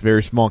that. it's a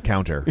very small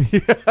counter.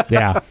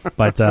 Yeah,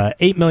 but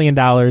 $8 million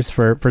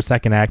for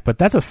Second Act, but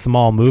that's a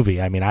small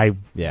movie. I mean,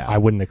 I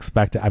wouldn't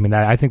expect it. I mean,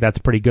 I think that's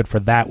pretty good for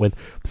that with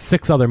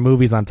 6 other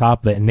movies on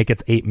top of it, and it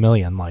gets $8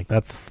 million. Like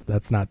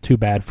that's not too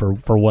bad for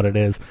what it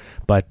is.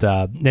 But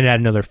then add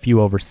another few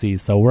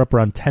overseas, so we're up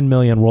around $10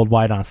 million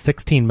worldwide on a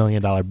 $16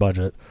 million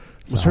budget.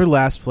 Was her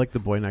last flick The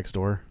Boy Next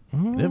Door?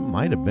 It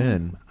might have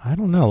been. I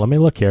don't know. Let me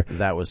look here.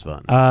 That was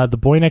fun. The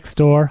Boy Next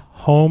Door,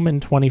 Home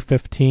in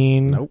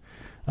 2015. Nope.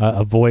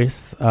 A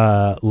Voice,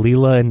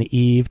 Leela and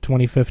Eve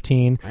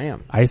 2015.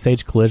 Damn. Ice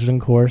Age Collision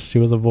Course, she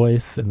was a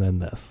voice, and then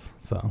this.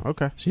 So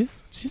Okay. she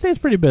stays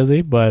pretty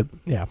busy, but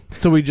yeah.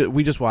 So we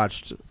just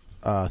watched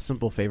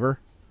Simple Favor.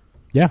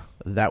 Yeah.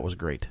 That was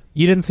great.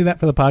 You didn't see that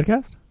for the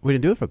podcast? We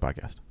didn't do it for the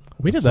podcast.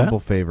 We did Simple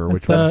that. Favor, That's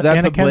which the was that's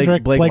Anna the Blake-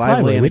 Kendrick, Blake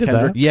Lively, We Anna did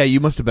Kendrick. that. Yeah,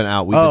 you must have been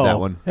out. We did that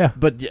one. Yeah.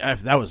 But yeah,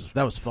 that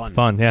was fun.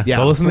 Fun, yeah. Yeah.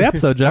 Go listen to the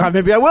episode, Jeff.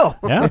 Maybe I will.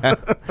 Yeah.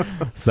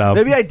 So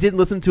Maybe I didn't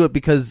listen to it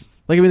because,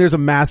 like, I mean, there's a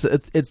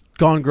massive. It's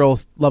Gone Girl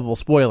level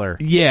spoiler.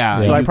 Yeah.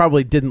 So I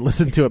probably didn't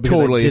listen to it because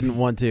Totally. I didn't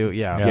want to.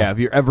 Yeah. Yeah, if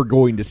you're ever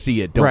going to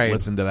see it, don't Right.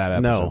 listen to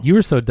that No. episode. you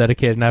were so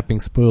dedicated not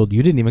being spoiled,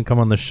 you didn't even come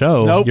on the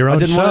show. Nope. Your own I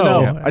didn't show.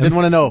 want to know. I didn't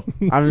want to know.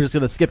 I'm just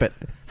going to skip it.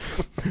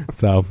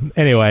 So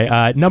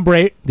anyway, number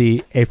 8,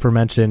 the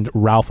aforementioned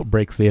Ralph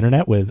Breaks the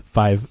Internet with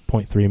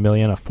 5.3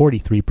 million, a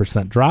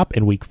 43% drop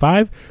in week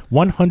 5,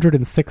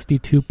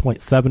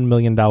 $162.7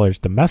 million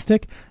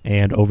domestic,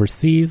 and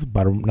overseas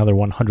about another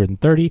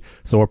 130.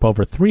 So we're up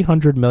over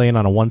 300 million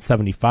on a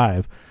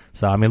 175.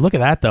 So I mean, look at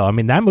that though. I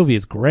mean, that movie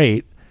is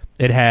great.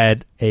 It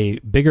had a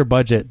bigger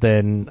budget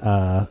than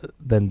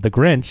The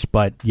Grinch,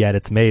 but yet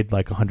it's made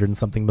like 100 and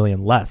something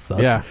million less. So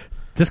it's Yeah.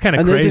 just kind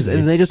of And crazy.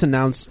 they just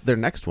announced their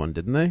next one,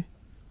 didn't they?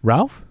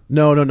 Ralph?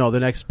 No. The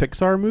next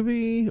Pixar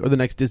movie or the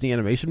next Disney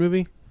animation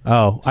movie?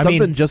 Oh, I Something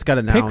mean, just got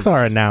announced.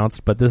 Pixar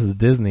announced, but this is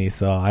Disney,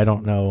 so I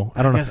don't know.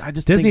 I don't guess know. I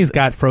just Disney's think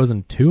got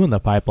Frozen 2 in the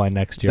pipeline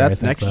next year. That's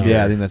I think, next though. year.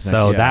 Yeah, I think that's next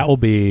So year. that will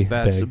be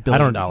That's big. $1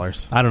 billion.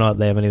 I don't know if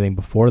they have anything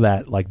before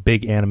that, like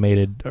big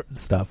animated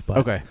stuff. But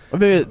Okay.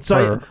 Maybe,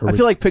 so Or- I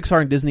feel like Pixar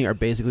and Disney are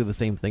basically the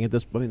same thing at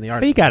this point. I mean, they are.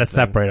 But you the same got to thing.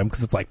 separate them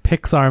because it's like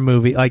Pixar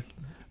movie, like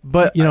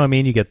But you know what I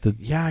mean. You get the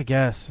yeah, I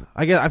guess.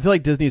 I feel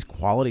like Disney's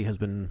quality has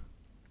been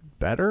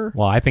better.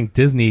 well. I think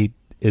Disney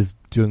is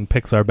doing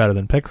Pixar better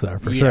than Pixar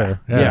for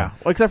sure. Yeah.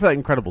 Well, except for that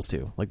Incredibles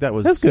 2. Like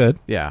that's good.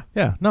 Yeah.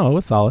 Yeah, no, it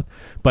was solid.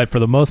 But for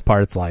the most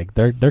part, it's like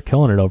they're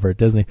killing it over at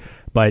Disney.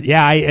 But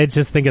yeah, I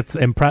just think it's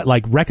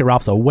like Wreck-It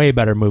Ralph's a way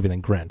better movie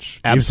than Grinch.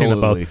 You've seen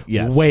them both.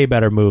 Yes. Way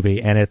better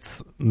movie, and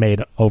it's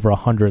made over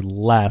 100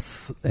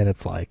 less. And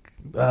it's like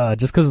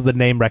just because of the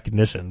name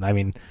recognition. I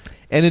mean,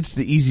 and it's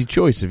the easy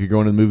choice if you're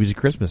going to the movies at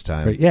Christmas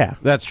time. Yeah,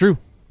 that's true.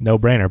 No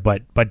brainer.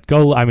 But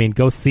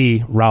go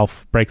see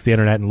Ralph Breaks the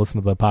Internet and listen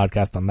to the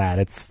podcast on that.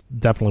 It's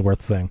definitely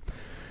worth seeing.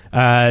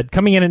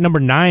 Coming in at number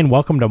 9,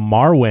 Welcome to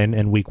Marwen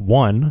in week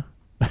 1.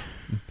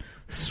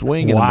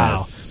 Swing and a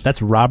miss.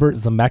 That's Robert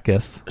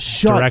Zemeckis.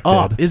 Shut directed.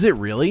 up. Is it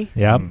really?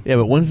 Yeah. Yeah,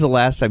 but when's the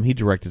last time he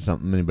directed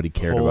something anybody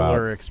cared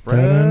Polar about?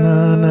 Express.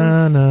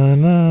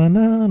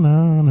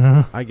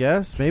 I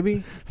guess,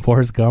 maybe.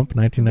 Forrest Gump,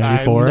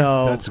 1994.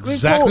 No. That's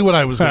exactly what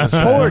I was going to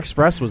say. Polar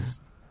Express was...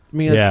 I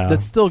mean,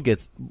 that still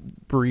gets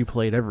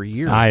replayed every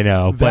year. I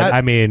know, but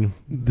I mean,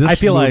 I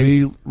feel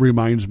movie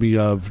reminds me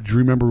of. Do you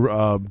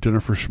remember Dinner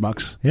for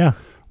Schmucks? Yeah,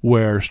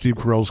 where Steve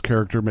Carell's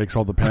character makes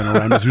all the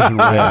panoramas using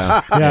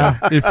rats. Yeah.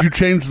 If you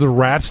change the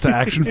rats to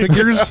action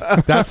figures,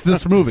 that's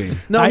this movie.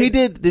 No, he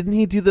did. Didn't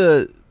he do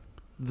the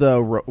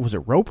was it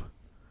Rope?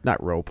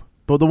 Not Rope,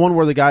 but the one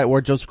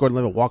where Joseph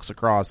Gordon-Levitt walks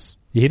across.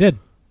 He did.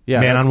 Yeah,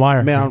 Man on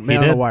Wire. Man on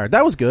the Wire.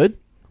 That was good,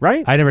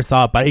 right? I never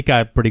saw it, but it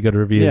got pretty good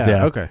reviews.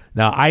 Yeah. Okay.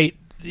 Now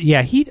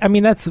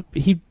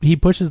he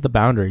pushes the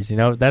boundaries. You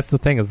know, that's the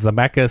thing. Is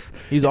Zemeckis?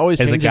 He's always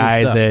is a changing his guy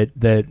stuff.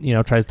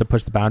 that tries to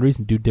push the boundaries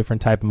and do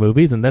different type of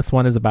movies. And this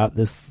one is about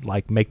this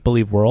like make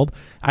believe world.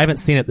 I haven't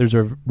seen it. There's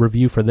a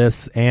review for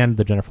this and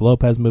the Jennifer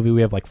Lopez movie.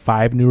 We have like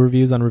 5 new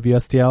reviews on Review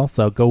STL.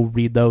 So go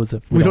read those.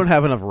 If we don't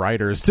have enough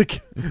writers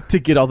to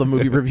get all the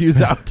movie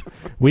reviews out.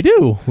 We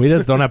do. We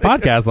just don't have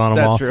podcasts on them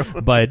That's all. true.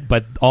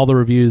 But all the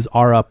reviews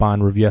are up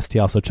on Review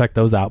STL, so check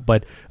those out.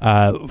 But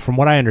from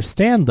what I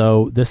understand,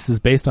 though, this is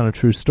based on a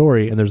true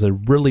story, and there's a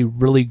really,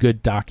 really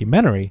good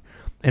documentary.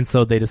 And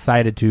so they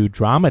decided to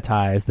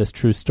dramatize this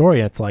true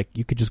story. It's like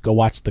you could just go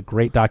watch the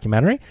great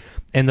documentary.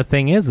 And the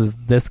thing is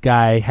this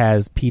guy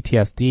has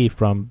PTSD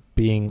from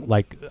being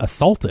like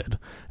assaulted,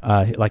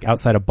 like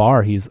outside a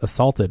bar. He's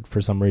assaulted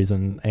for some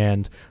reason,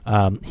 and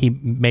he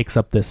makes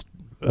up this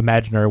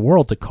imaginary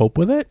world to cope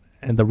with it.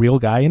 And the real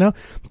guy,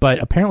 but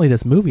apparently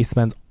this movie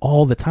spends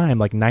all the time,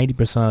 like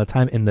 90% of the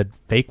time, in the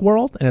fake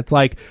world, and it's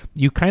like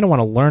you kind of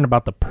want to learn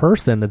about the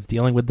person that's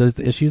dealing with those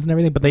issues and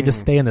everything, but they just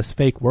stay in this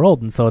fake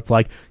world, and so it's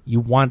like you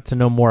want to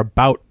know more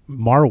about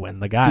Marwen,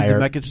 the guy. Did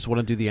Zemeckis just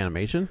want to do the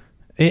animation?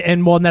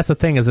 And that's the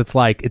thing is, it's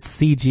like it's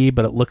CG,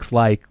 but it looks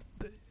like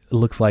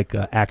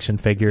action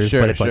figures,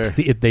 sure, but it's like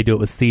if they do it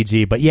with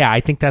CG. But yeah,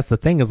 I think that's the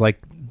thing is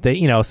like they,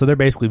 so they're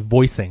basically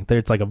voicing.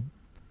 It's like a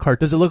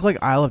cartoon. Does it look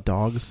like Isle of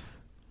Dogs?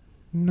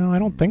 No, I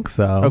don't think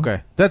so.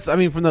 Okay, that's. I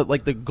mean, from the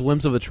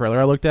glimpse of the trailer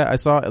I looked at, I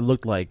saw it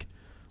looked like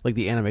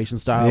the animation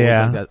style.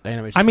 Yeah, was like that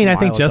animation. I mean, I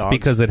think Isle of just Dogs.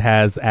 because it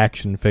has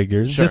action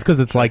figures, Sure, just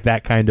because it's like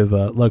that kind of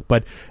look.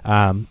 But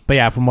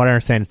yeah, from what I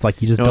understand, it's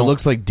like you just No, don't. it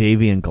looks like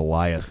Davy and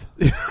Goliath.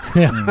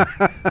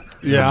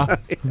 Yeah.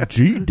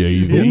 Gee,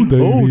 Davy.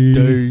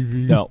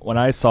 Davey. No, when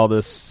I saw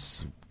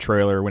this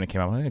trailer when it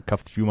came out, I think a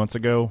few months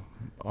ago,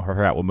 I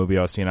forgot what movie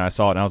I was seeing. I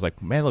saw it and I was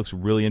like, man, it looks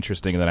really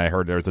interesting. And then I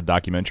heard there was a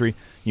documentary.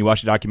 You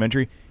watch the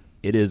documentary.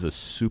 It is a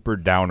super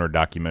downer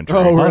documentary.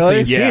 Oh, really? So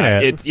you've seen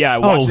it? I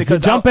watched it so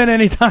jump in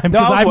anytime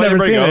because I've never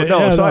seen it. No,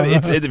 Yeah, so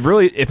no. it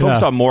really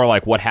focuses on more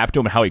like what happened to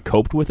him and how he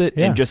coped with it,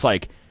 Yeah. and just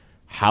like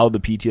how the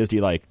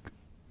PTSD like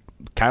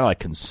kind of like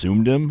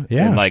consumed him.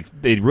 Yeah. And like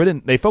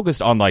they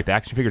focused on like the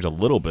action figures a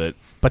little bit.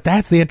 But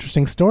that's the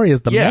interesting story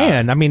is the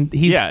man. I mean,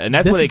 he's and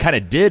that's what they kind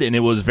of did, and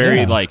it was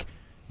very Yeah. like,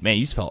 man,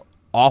 you just felt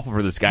awful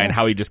for this guy and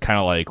how he just kind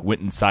of like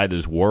went inside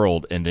this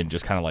world and then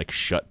just kind of like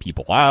shut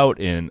people out.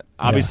 And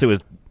obviously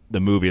with the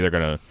movie, they're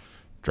gonna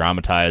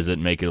dramatize it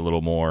and make it a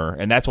little more,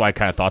 and that's why I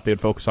kind of thought they'd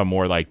focus on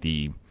more like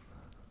the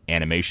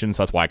animation.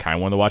 So that's why I kind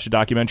of wanted to watch a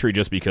documentary,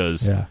 just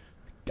because I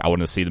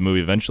wanted to see the movie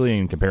eventually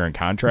and compare and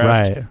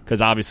contrast.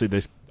 Because obviously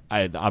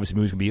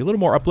movies can be a little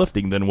more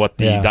uplifting than what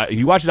the if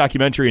you watch a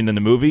documentary and then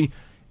the movie,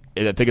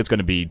 I think it's going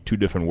to be two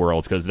different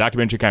worlds, because the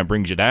documentary kind of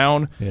brings you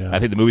down. I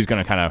think the movie's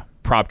going to kind of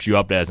prop you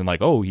up as in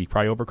like, oh, he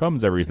probably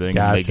overcomes everything.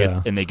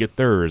 Gotcha. and they get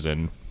theirs.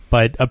 And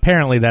But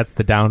apparently that's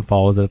the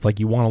downfall, is that it's like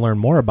you want to learn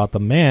more about the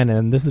man,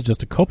 and this is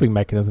just a coping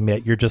mechanism,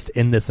 yet you're just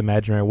in this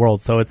imaginary world.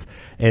 So it's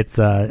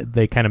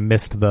they kind of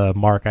missed the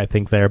mark, I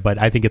think, there. But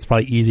I think it's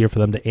probably easier for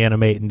them to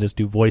animate and just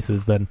do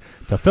voices than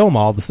to film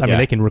all this. I mean,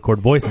 they can record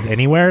voices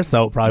anywhere,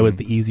 so it probably was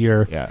the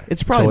easier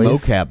It's probably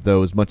choice. mocap,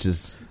 though, as much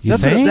as...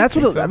 That's what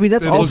I mean.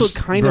 That's It also looks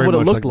kind of very what it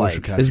much looked like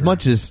like. Motion As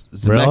much as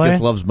Zemeckis Really?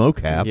 loves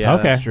mocap. Yeah,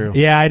 okay, that's true.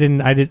 Yeah,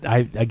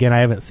 I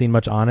haven't seen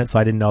much on it, so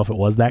I didn't know if it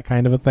was that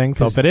kind of a thing.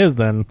 So if it is,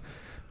 then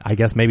I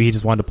guess maybe he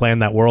just wanted to play in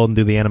that world and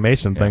do the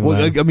animation thing. Well,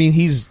 then. I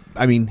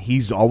mean,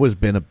 he's always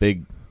been a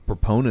big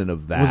proponent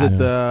of that. Was it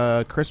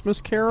the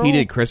Christmas Carol? He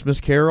did Christmas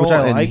Carol, Which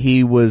I and liked.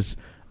 he was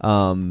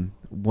one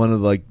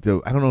of I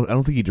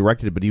don't think he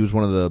directed it, but he was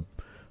one of the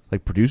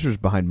producers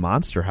behind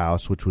Monster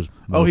House, which was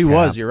mocap. Oh, he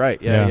was. You're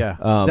right. Yeah.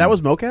 Yeah. That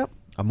was mocap.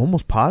 I'm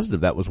almost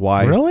positive that was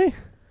why. Really?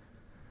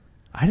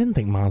 I didn't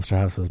think Monster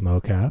House was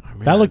mocap.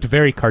 That looked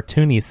very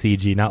cartoony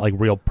CG, not like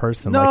real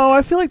person. No,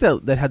 like, I feel like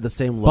that had the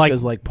same look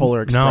as like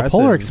Polar Express. No,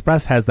 Polar and-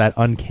 Express has that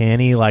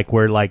uncanny, like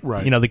where like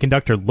the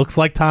conductor looks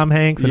like Tom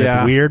Hanks and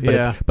it's weird,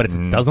 but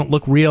it doesn't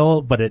look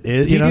real, but it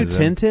is. Did you do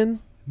Tintin?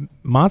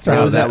 Monster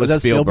House. that was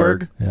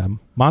Spielberg. Yeah,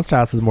 Monster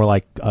House is more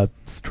like a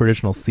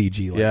traditional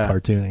CG, like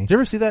cartoony. Did you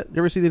ever see that? Did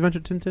you ever see The Adventure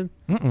of Tintin?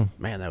 Mm-mm.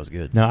 Man, that was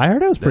good. No, I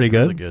heard it was pretty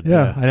good. Really good.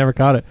 Yeah, I never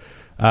caught it.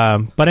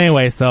 But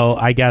anyway, so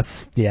I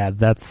guess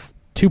that's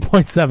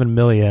 2.7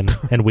 million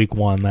in week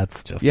one.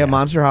 That's just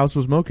Monster House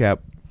was mocap.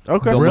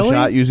 Okay, Film really?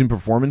 shot using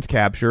performance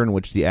capture, in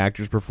which the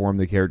actors perform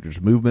the character's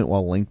movement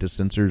while linked to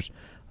sensors,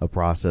 a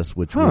process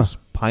which was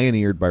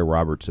pioneered by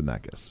Robert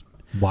Zemeckis.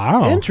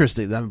 Wow,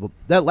 interesting.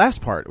 That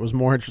last part was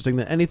more interesting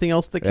than anything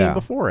else that came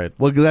before it.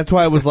 Well, that's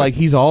why I was like,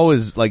 he's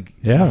always like,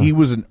 he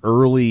was an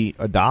early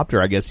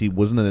adopter. I guess he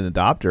wasn't an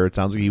adopter. It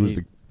sounds like he was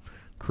the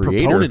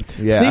creator. Proponent.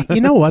 Yeah. See,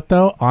 you know what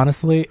though?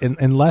 Honestly,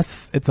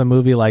 unless it's a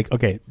movie like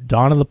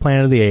Dawn of the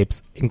Planet of the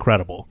Apes,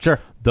 incredible. Sure.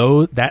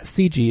 Though that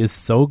CG is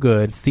so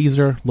good,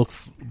 Caesar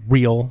looks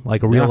real,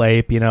 like a real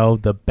ape.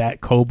 The Bat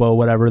Koba,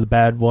 whatever the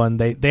bad one,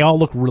 they all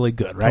look really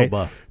good, right?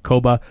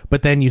 Koba.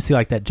 But then you see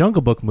like that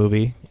Jungle Book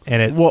movie,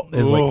 and it is like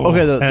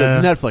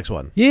the Netflix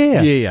one.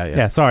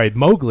 Yeah. Sorry,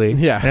 Mowgli.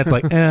 Yeah, and it's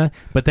like,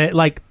 but they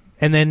like.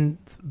 And then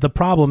the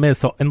problem is,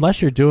 so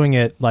unless you're doing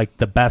it like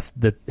the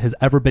best that has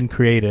ever been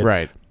created,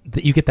 right?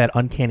 That you get that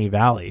uncanny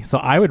valley. So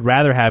I would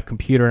rather have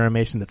computer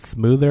animation that's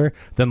smoother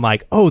than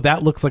like, oh,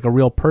 that looks like a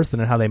real person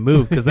and how they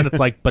move, because then it's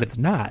like, but it's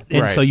not.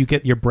 And so you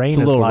get your brain it's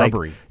a is little like,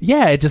 rubbery.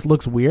 Yeah, it just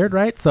looks weird,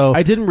 right? So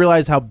I didn't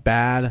realize how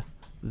bad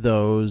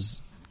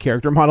those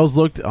character models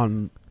looked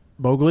on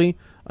Mowgli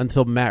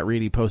until Matt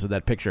Reedy posted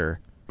that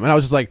picture, and I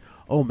was just like,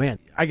 oh man,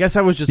 I guess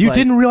I was just you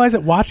didn't realize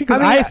it watching,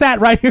 because I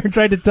sat right here and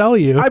tried to tell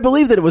you. I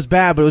believe that it was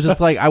bad, but it was just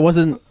like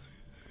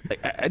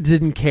I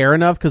didn't care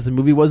enough because the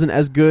movie wasn't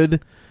as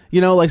good.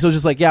 So it's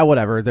just like, yeah,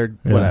 whatever.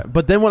 Whatever.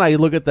 But then when I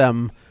look at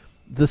them,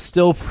 the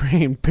still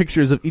frame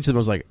pictures of each of them, I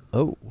was like,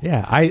 oh.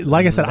 Yeah, I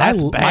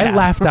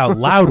laughed out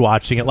loud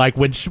watching it. Like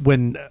when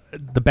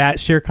the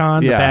Shere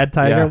Khan, the bad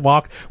tiger,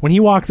 when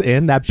he walks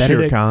in, that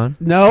Benedict... Shere Khan?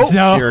 No.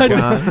 Shere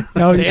Khan.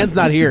 No, Dan's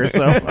not here,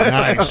 so...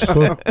 Nice.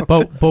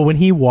 But when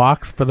he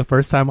walks for the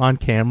first time on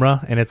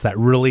camera, and it's that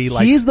really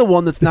like... He's the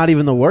one that's not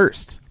even the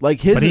worst.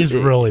 Like but he's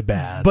really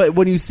bad. But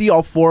when you see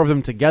all four of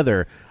them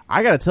together...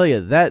 I gotta tell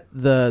you that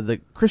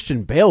the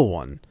Christian Bale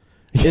one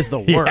is the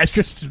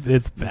worst.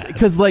 It's bad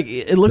because like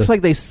it looks like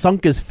they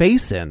sunk his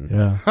face in.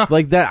 Yeah,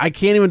 like that. I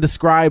can't even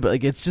describe.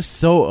 Like it's just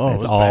so.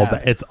 It's all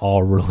bad. It's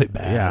all really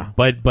bad. Yeah,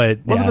 but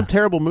it wasn't a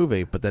terrible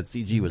movie, but that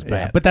CG was bad.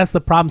 Yeah, but that's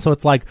the problem. So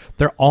it's like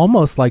they're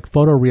almost like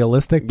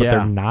photorealistic, but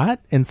they're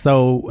not. And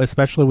so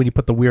especially when you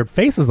put the weird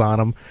faces on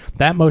them,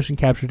 that motion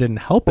capture didn't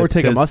help. Or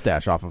take a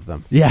mustache off of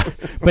them. Yeah,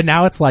 but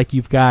now it's like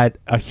you've got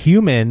a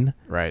human.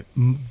 Right,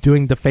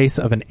 doing the face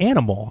of an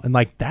animal, and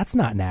like that's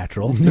not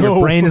natural. So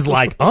your brain is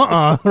like,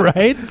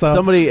 right? So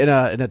somebody in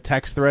a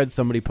text thread,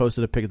 somebody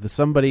posted a picture.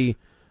 Somebody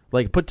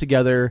like put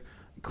together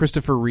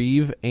Christopher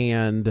Reeve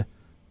and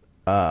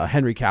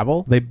Henry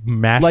Cavill. They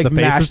mashed the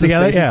faces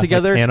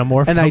together, like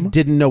anamorphed and them. I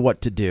didn't know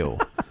what to do,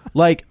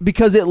 like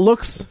because it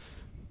looks.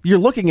 You're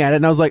looking at it,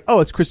 and I was like,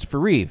 oh, it's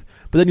Christopher Reeve.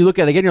 But then you look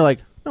at it again, you're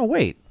like, no,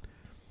 wait,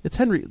 it's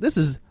Henry. This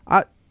is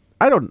I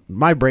don't.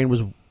 My brain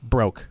was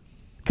broke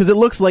because it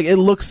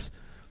looks.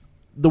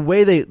 The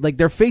way they like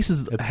their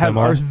faces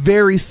are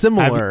very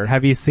similar.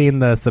 Have you seen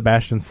the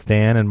Sebastian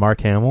Stan and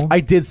Mark Hamill?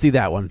 I did see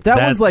that one.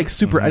 That one's like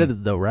super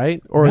edited though,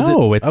 right? Or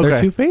no, it's their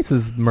two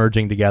faces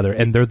merging together,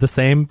 and they're the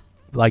same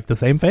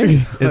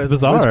face. It's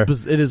bizarre. It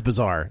is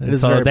bizarre. It is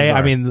so very bizarre.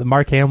 I mean,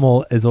 Mark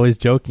Hamill is always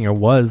joking, or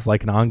was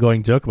like an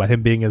ongoing joke about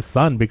him being his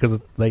son because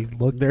they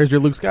look. There's your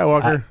Luke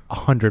Skywalker.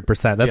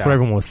 100%. That's what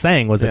everyone was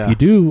saying. Was if you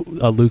do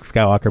a Luke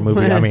Skywalker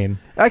movie, I mean,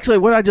 actually,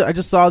 what I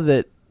just saw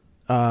that.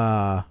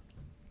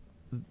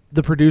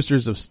 The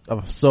producers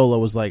of Solo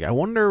was like, I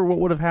wonder what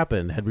would have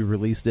happened had we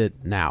released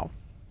it now.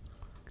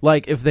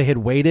 Like if they had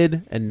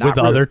waited and not with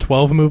the other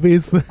 12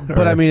 movies.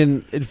 But I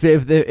mean, if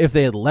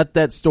they had let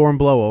that storm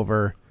blow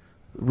over,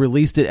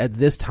 released it at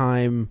this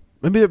time.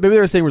 Maybe they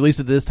were saying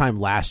released it this time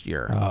last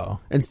year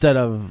instead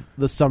of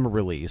the summer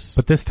release.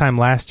 But this time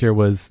last year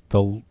was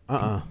the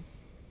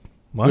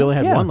We only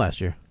had one last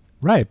year,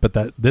 right?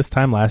 But this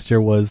time last year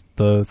was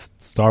the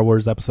Star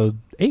Wars Episode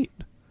 8.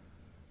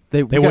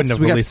 We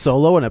got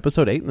Solo and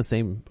Episode 8 in the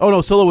same. Oh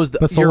no, Solo was the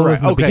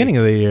beginning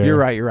of the year. You're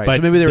right. But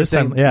so maybe they were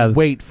saying,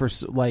 wait for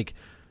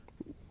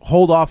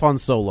hold off on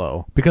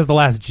Solo because the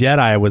Last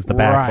Jedi was the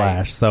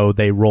backlash, so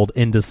they rolled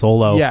into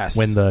Solo. Yes.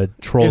 When the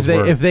trolls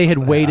if they had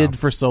waited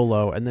for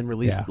Solo and then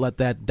let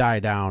that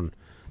die down.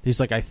 He's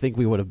like, I think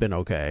we would have been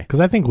okay. Because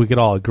I think we could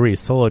all agree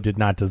Solo did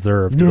not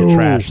deserve to get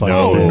trashed like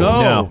it did.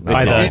 No.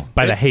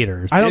 By the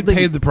haters. I don't think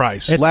paid the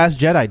price. Last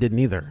Jedi didn't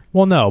either.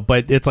 Well, no,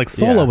 but it's like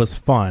Solo was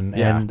fun,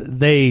 and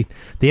the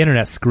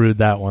internet screwed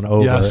that one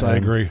over. Yes, I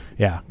agree.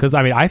 Yeah, because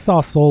I mean, I saw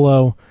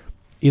Solo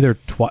either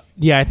twice.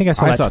 Yeah, I think I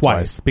saw I that saw it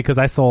twice because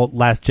I saw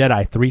Last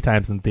Jedi 3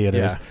 times in theaters,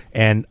 Yeah.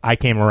 and I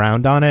came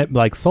around on it.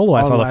 Like Solo,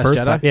 I Oh, saw the Last first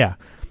Jedi? time. Yeah,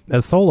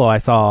 as Solo, I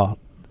saw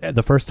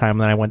the first time,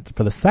 then I went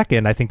for the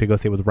second, I think, to go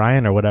see it with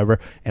Ryan or whatever,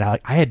 and I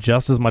had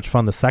just as much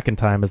fun the second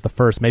time as the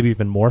first, maybe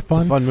even more fun.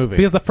 It's a fun movie.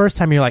 Because the first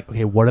time you're like,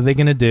 okay, what are they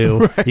going to do?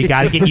 Right. You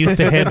got to get used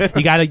to him.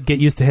 You got to get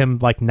used to him,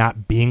 like,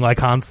 not being like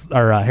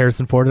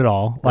Harrison Ford at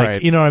all. Like,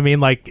 Right. you know what I mean?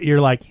 Like, you're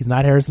like, he's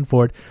not Harrison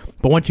Ford.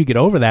 But once you get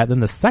over that,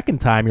 then the second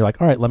time you're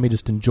like, all right, let me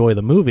just enjoy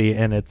the movie,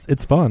 and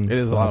it's fun. It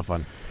is a lot of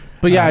fun.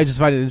 But yeah, I just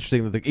find it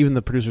interesting that even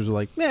the producers are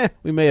like,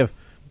 we may have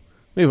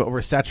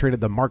oversaturated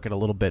the market a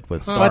little bit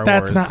with Star Wars. But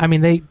that's not. I mean,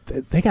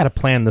 they got to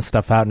plan this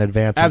stuff out in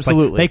advance. It's like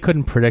Absolutely. they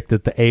couldn't predict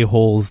that the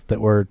a-holes that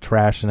were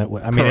trashing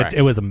it. I mean, Correct.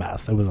 it was a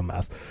mess. It was a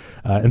mess,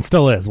 and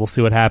still is. We'll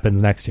see what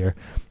happens next year.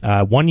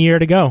 1 year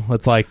to go.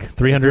 It's like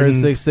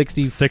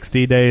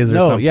 360 days or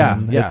something.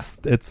 Yeah.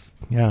 It's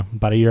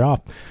about a year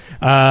off.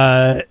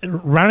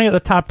 Rounding out the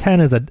top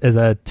 10 is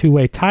a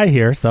two-way tie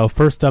here. So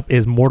first up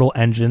is Mortal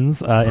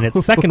Engines in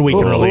its second week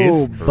of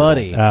release. Oh,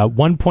 buddy.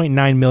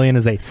 1.9 million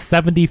is a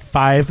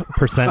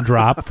 75%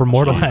 drop for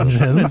Mortal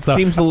Engines. So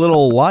Seems a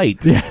little light.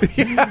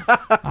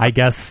 I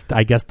guess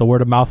the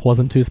word of mouth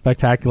wasn't too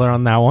spectacular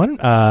on that one.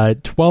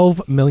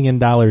 $12 million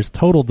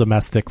total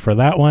domestic for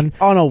that one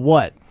On a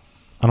what?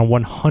 on a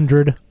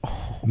 $100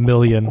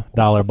 million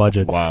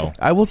budget. Wow.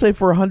 I will say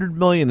for $100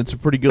 million, it's a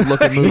pretty good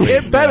looking movie.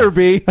 It better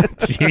be.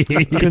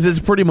 Because it's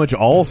pretty much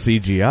all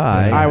CGI.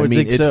 I would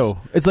mean, think so.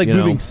 It's like you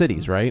know, moving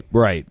cities, right?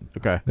 right?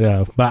 Okay.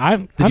 Yeah,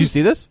 but Did you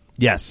see this?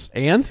 Yes.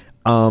 And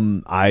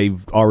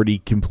I've already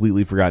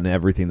completely forgotten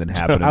everything that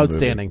happened. in the movie.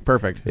 outstanding,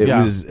 perfect. It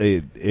yeah.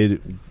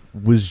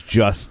 was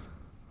just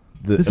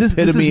the This is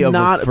epitome of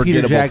not a a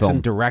Peter forgettable Jackson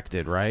film.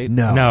 directed, right?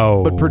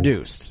 no, but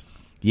produced.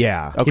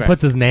 Yeah. Okay. He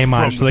puts his name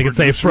on it so they can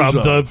say from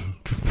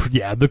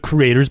producers the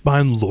creators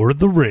behind Lord of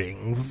the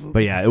Rings.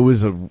 But yeah, it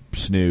was a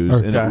snooze,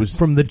 and Okay. it was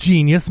From the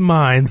genius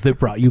minds that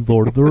brought you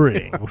Lord of the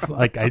Rings.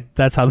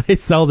 That's how they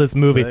sell this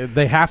movie.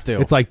 They have to.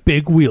 It's like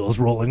big wheels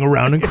rolling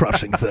around and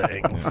crushing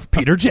things.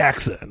 Peter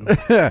Jackson,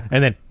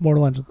 and then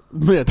Mortal Engines,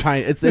 Yeah,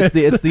 tiny. It's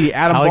the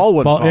Adam Alec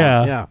Baldwin Bal- phone.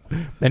 yeah.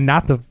 and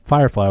not the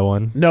Firefly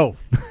one.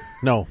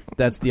 No,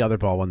 that's the other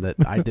Baldwin that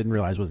I didn't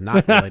realize was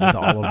not related to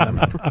all of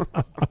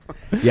them.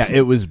 yeah,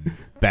 it was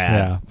bad.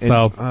 Yeah. And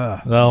So,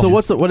 well, So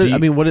what's the, what is, do you, I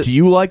mean, what is, do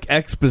you like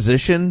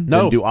exposition?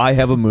 No. Then do I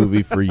have a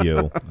movie for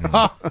you?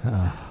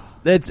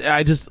 it's,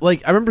 I just,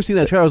 like, I remember seeing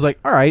that trailer, I was like,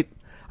 all right.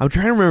 I'm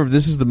trying to remember if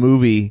this is the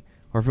movie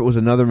or if it was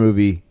another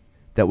movie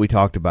that we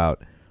talked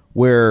about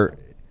where,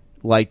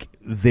 like,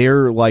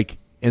 they're, like,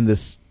 in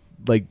this,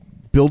 like,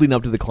 building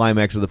up to the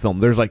climax of the film.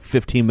 There's, like,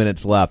 15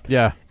 minutes left.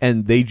 Yeah.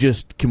 And they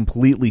just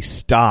completely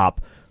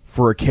stop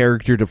for a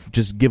character to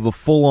just give a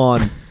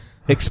full-on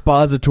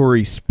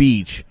expository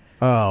speech.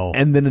 Oh.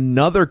 And then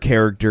another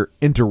character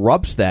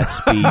interrupts that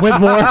speech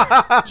with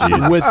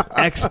more. with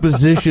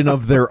exposition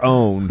of their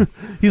own.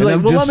 He's And like,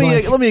 I'm well, just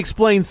let me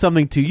explain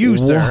something to you,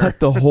 sir. What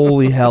the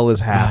holy hell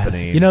is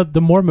happening? You know,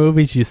 the more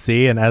movies you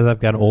see, and as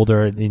I've gotten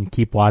older and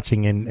keep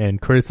watching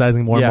and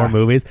criticizing more and Yeah. more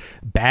movies,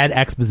 bad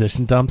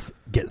exposition dumps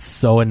get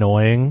so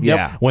annoying.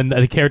 Yeah. When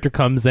the character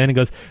comes in and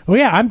goes, oh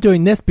yeah, I'm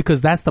doing this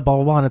because that's the blah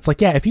blah blah. And it's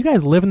like, yeah, if you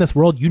guys live in this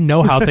world, you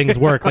know how things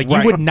work. Like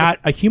Right. you would not,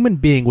 a human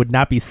being would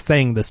not be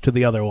saying this to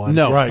the other one.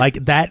 No. Right.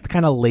 Like that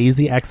kind of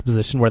lazy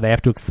exposition where they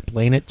have to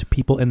explain it to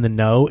people in the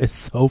know is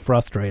so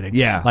frustrating.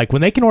 Yeah. Like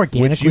when they can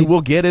organically, which you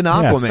will get in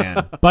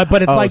Aquaman. but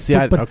it's Oh, like, see,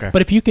 okay.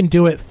 but if you can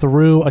do it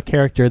through a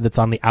character that's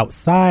on the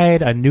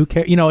outside, a new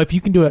character, you know, if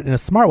you can do it in a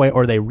smart way,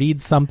 or they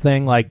read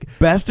something like,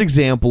 Best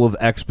example of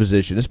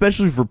exposition,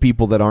 especially for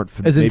people that aren't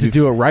As in maybe to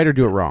do it right or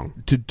do it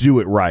wrong? to do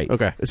it right.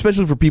 Okay.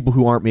 Especially for people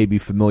who aren't maybe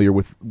familiar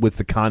with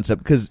the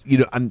concept, because you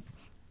know,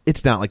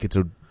 it's not like it's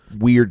a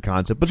weird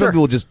concept, but Sure. some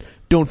people just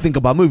don't think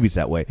about movies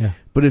that way. Yeah.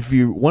 But if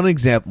you one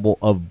example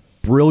of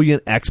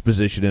brilliant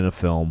exposition in a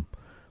film,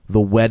 the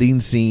wedding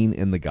scene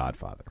in The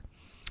Godfather.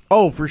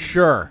 Oh, for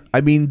sure.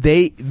 I mean,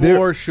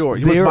 For sure.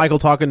 You they're- want Michael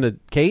talking to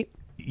Kate?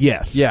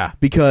 Yes. Yeah.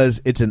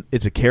 Because it's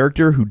a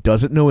character who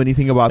doesn't know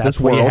anything about that's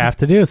this what world. you have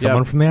to do.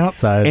 Someone from the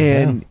outside.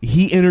 And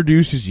he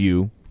introduces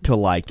you to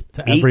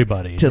To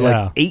everybody, to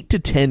yeah. like 8 to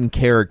 10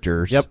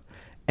 characters. Yep.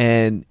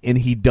 And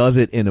he does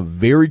it in a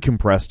very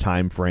compressed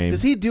time frame.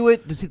 Does he do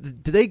it?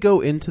 Do they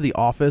go into the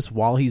office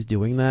while he's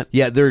doing that?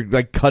 Yeah, they're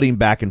like cutting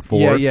back and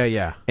forth.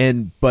 Yeah.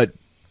 But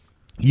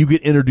you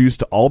get introduced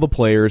to all the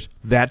players.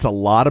 That's a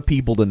lot of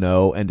people to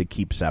know and to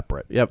keep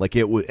separate. Yep. Like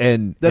it was,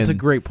 and That's a and-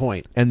 great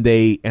point. And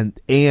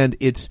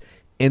it's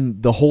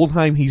the whole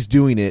time he's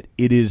doing it,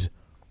 it is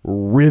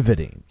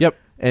riveting. Yep.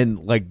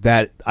 And like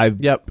that, I've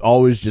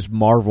always just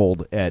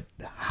marveled at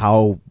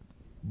how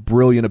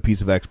brilliant a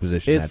piece of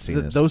exposition that It's scene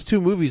is. those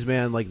two movies,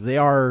 man. Like they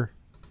are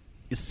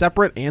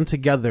separate and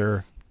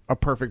together a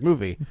perfect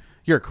movie.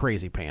 You're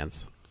crazy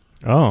pants.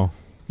 oh,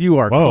 You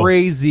are Whoa.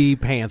 crazy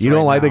pants. You don't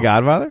right like now. The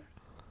Godfather?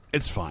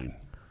 It's fine.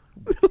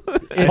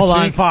 Hold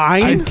on.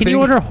 fine. Can you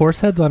order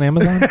horse heads on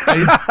Amazon?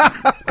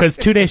 Because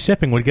 2-day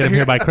shipping would get them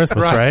here by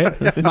Christmas,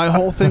 right? My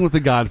whole thing with The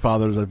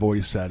Godfather, as I've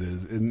always said,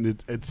 is,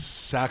 and it's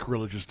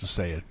sacrilegious to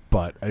say it,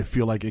 but I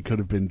feel like it could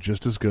have been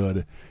just as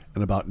good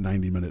and about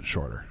 90 minutes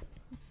shorter.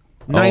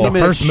 90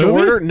 minutes first movie?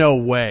 shorter? No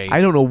way.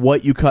 I don't know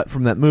what you cut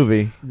from that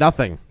movie.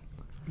 Nothing.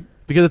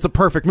 Because it's a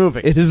perfect movie.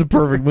 It is a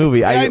perfect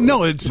movie. I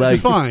know it's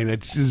fine.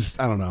 It's just,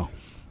 I don't know.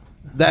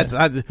 That's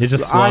You're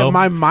just slow?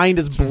 my mind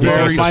is blown.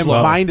 very My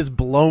slow. mind is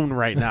blown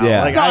right now.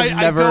 Yeah. Like No, I've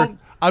never.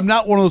 I'm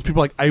not one of those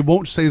people. Like, I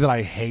won't say that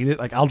I hate it.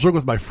 Like, I'll joke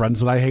with my friends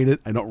that I hate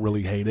it. I don't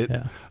really hate it.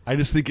 Yeah. I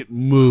just think it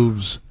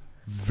moves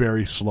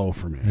very slow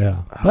for me.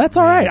 Yeah. But that's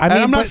all right. I And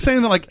mean, I'm not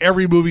saying that like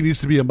every movie needs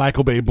to be a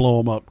Michael Bay blow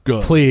 'em up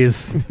good.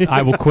 please,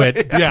 I will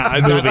quit Yeah,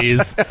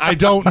 movies. I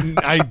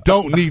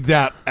don't need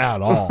that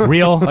at all.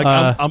 Real, Like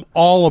I'm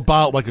all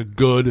about like a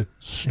good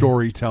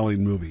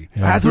storytelling movie.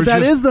 That's what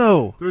that is,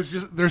 though.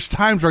 There's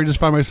times where I just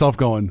find myself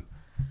going,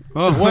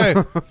 oh wait,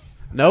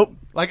 Nope.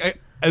 like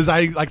as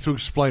I like to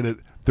explain it.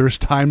 There's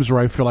times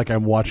where I feel like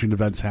I'm watching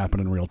events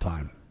happen in real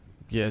time.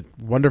 Yeah,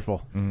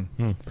 wonderful. No,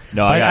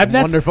 That's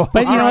wonderful.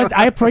 But you know what?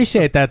 I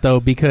appreciate that though,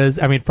 because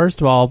I mean,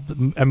 first of all,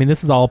 I mean,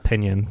 this is all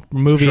opinion.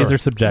 Movies Sure. are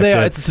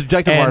subjective. It's a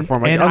subjective art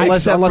form, and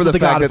unless Except it's for The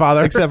fact that-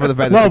 Godfather. except for the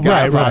fact Well, that The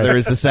right, Godfather right.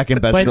 is the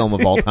second best But- film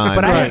of all time.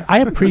 But I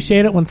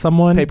appreciate it when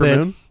someone Paper that-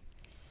 Moon.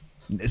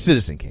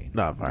 Citizen Kane.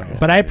 No, fine.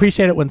 But I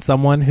appreciate it when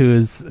someone who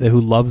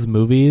loves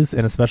movies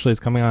and especially is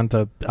coming on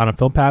a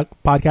film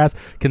podcast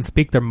can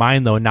speak their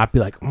mind though and not be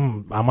like,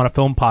 I'm on a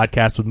film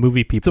podcast with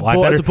movie people. It's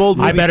a bold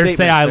I movie better say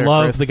statement I there,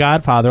 love Chris. The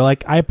Godfather.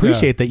 Like I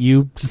appreciate that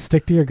you just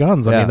stick to your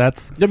guns. I Yeah. mean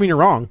that's. I mean, you're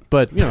wrong,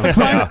 but you know, it's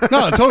fine.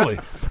 No, totally.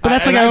 But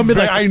that's And like I I'm would be ve-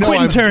 like I know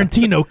Quentin I'm-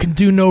 Tarantino can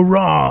do no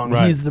wrong.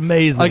 Right. He's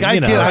amazing. Like I you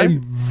know. get,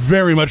 I'm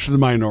very much the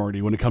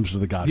minority when it comes to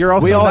The Godfather. You're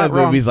also We all not have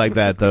wrong. movies like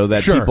that, though,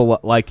 that Sure. people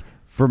like.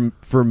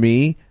 For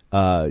me,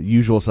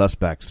 Usual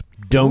Suspects.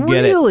 Don't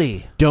get Really?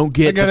 it. Don't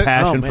get I get the it.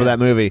 passion Oh, for man. that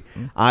movie.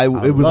 It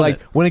was love like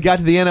it. when it got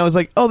to the end, I was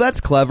like, "Oh,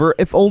 that's clever."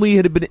 If only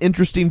it had been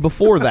interesting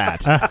before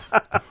that.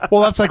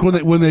 Well, that's like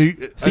when they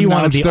so you wanted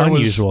announced the there was-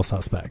 unusual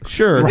suspect.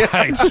 Sure.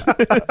 Right.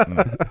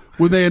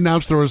 When they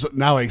announced there was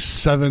now a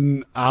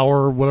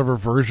 7-hour whatever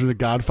version of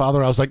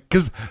Godfather, I was like,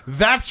 because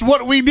that's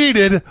what we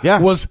needed. Yeah.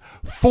 Was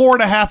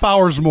 4.5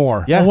 hours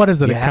more. Yeah. Well, what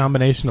is it? Yeah. A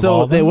combination of So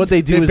all of them? what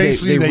they do They is they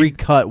basically- they-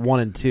 recut 1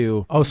 and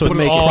 2. Oh, so Put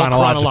it's it all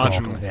chronological.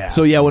 chronological. Yeah.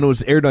 So yeah, when it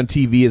was aired on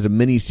TV as a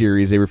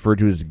miniseries, they referred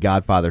to it as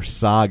Godfather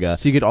Saga.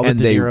 So you get all the and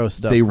De they, Niro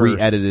stuff They first.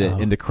 re-edited it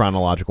into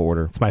chronological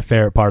order. It's my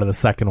favorite part of the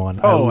second one.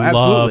 Oh, I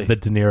absolutely. love the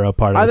De Niro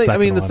part of I the think.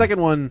 second one. The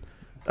second one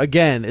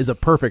again is a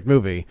perfect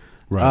movie.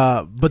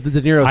 Right. But the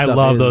De Niro I stuff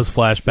love is- those is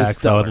flashbacks though,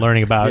 stellar. and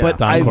learning about Yeah.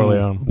 Don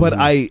Corleone. But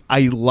I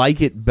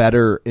like it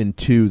better in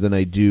 2 than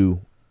I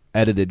do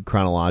edited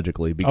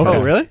chronologically.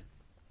 Because, Oh, really?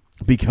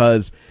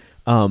 Because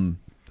I don't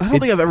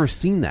think I've ever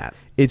seen that.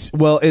 it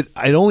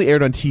only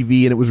aired on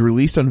TV and it was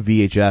released on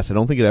VHS. I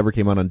don't think it ever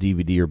came out on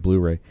DVD or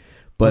Blu-ray.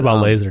 What But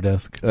about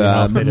Laserdisc? Do you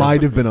know if they it did?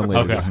 might have been on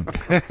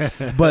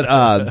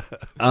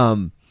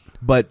Laserdisc.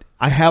 But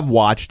I have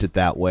watched it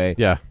that way.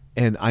 Yeah.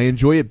 And I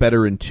enjoy it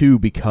better in 2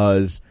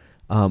 because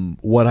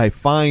what I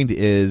find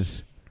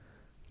is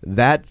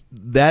that's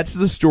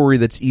the story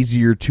that's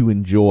easier to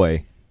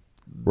enjoy,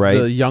 right?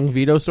 The young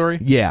Vito story.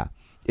 Yeah.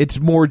 It's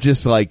more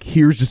just like,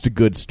 here's just a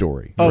good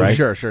story. Oh, right?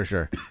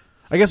 sure.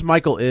 I guess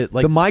Michael.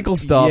 The Michael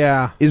stuff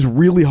Yeah. is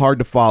really hard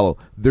to follow.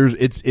 There's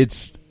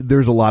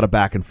a lot of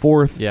back and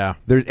forth. Yeah.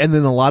 And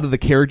then a lot of the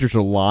characters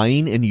are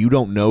lying, and you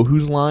don't know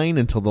who's lying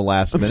until the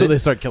last minute. So they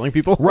start killing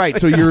people. Right.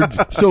 So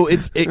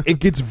it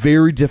gets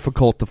very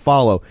difficult to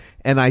follow,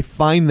 and I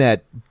find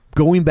that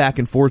going back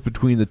and forth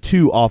between the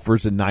two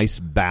offers a nice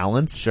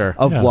balance. Sure.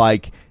 Of Yeah.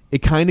 like,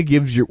 it kind of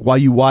gives you, while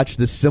you watch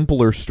this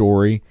simpler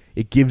story,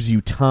 it gives you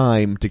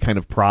time to kind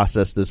of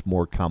process this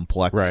more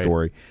complex Right.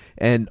 story,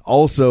 and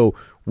also,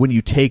 when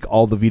you take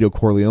all the Vito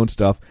Corleone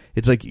stuff,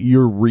 it's like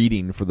you're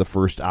reading for the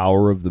first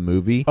hour of the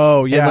movie.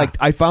 Oh, yeah. And like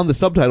I found the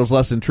subtitles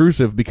less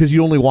intrusive because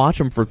you only watch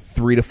them for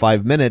 3 to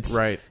 5 minutes,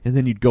 Right. And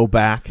then you'd go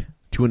back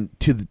to an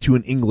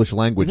English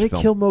language Did they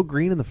film. kill Mo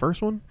Green in the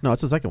first one? No,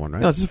 it's the second one,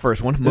 right? No, it's the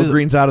first one. Mo There's a-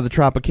 Green's out of the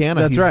Tropicana.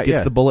 That's He right. Gets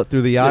Yeah. the bullet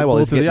through the eye while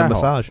he's getting a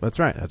massage. That's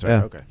right.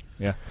 Yeah. Okay.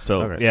 Yeah.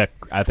 So Okay. yeah,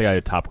 I think I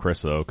top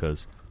Chris though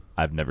because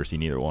I've never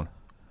seen either one.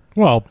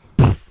 Well,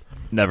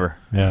 Never.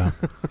 yeah.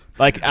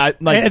 That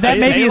that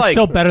maybe is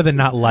still better than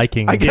not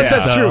liking. I guess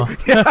that's true.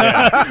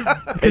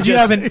 Because you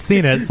haven't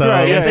seen it. So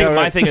Right, I think yeah,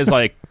 my thing is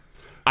like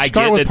I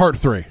Start get with that- part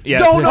 3. Yeah.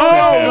 No.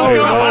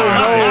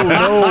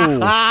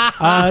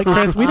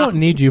 Chris, we don't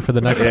need you for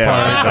the next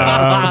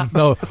Yeah. part.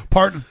 No,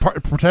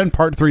 pretend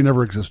part 3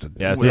 never existed.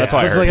 Yeah, so that's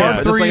why I Just heard. like Yeah.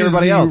 Part just 3 like is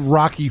everybody the else.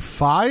 Rocky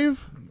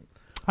 5.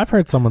 I've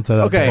heard someone say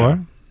that Okay. before.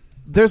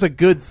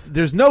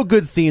 There's no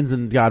good scenes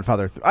in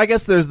Godfather. I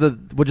guess there's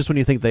just when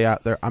you think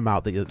I'm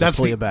out, that That's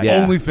pull the you back.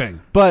 only thing.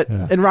 But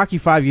Yeah. in Rocky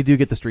 5, you do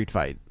get the street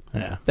fight.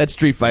 Yeah. That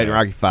Street Fight in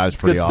Rocky 5 is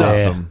pretty Good stuff.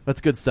 awesome.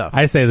 That's good stuff.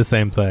 I say the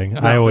same thing.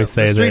 I always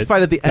say the Street that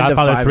Fight at the end of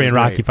Godfather 5 3 is and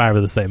Rocky great. 5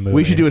 are the same movie.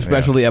 We should do a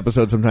specialty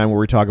episode sometime where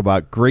we talk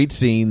about great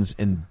scenes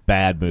in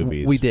bad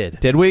movies. We did.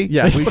 Did we?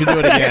 Yes. We should do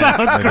it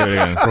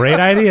again. Great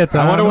idea,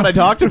 Tom. I wonder what I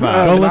talked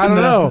about. Go I listen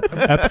don't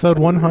to episode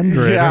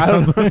 100 Yeah, I or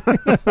don't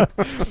something.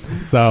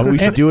 So We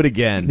should do it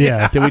again.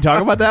 Yeah. Did we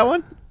talk about that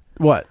one?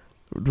 What?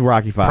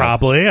 Rocky 5.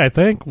 Probably, I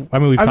think. I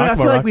mean, we've I talked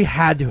feel about like Rocky. we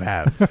had to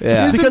have.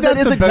 Yeah. Because that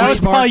is a That was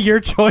benchmark. probably your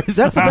choice.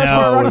 That's the best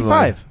part of Rocky No,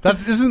 5.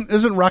 That's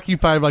isn't Rocky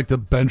 5 like the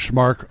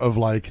benchmark of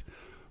like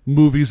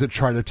movies that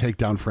try to take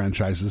down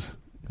franchises?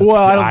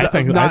 Well, I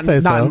think- not, I'd say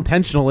not so.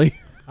 intentionally.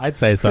 I'd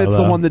say so. It's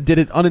though. the one that did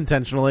it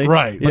unintentionally.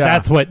 Right. But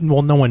that's what.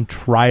 Well, no one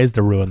tries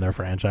to ruin their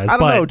franchise. I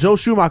don't know. Joel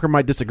Schumacher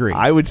might disagree.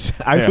 I would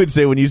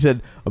say when you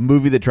said a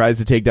movie that tries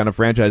to take down a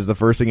franchise, the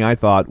first thing I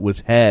thought was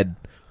Head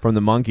from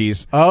the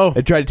Monkees. Oh.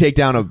 It tried to take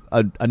down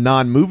a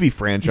non-movie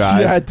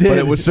franchise, Yeah, it did. but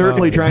it was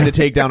certainly trying to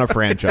take down a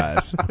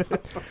franchise.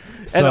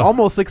 and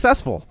almost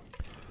successful.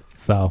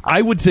 So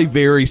I would say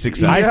very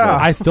successful.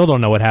 I still don't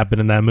know what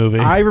happened in that movie.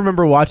 I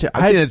remember watching.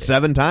 I've seen it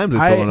 7 times.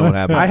 I still don't know what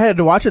happened. I had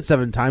to watch it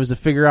 7 times to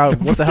figure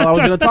out what the hell I was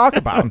going to talk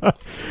about.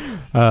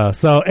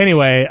 So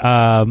anyway,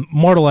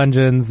 Mortal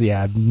Engines,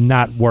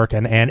 not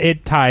working, and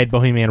it tied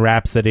Bohemian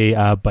Rhapsody,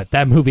 but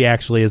that movie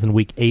actually is in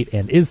week 8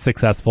 and is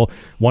successful.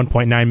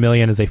 1.9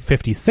 million is a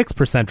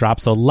 56%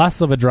 drop, so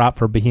less of a drop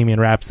for Bohemian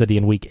Rhapsody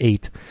in week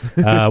 8.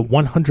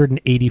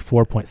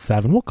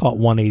 184.7, we'll call it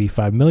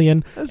 185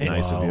 million. That's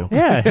nice of you.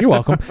 Yeah, you're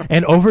welcome.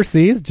 And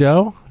overseas,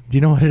 Joe, do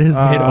you know what it is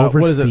made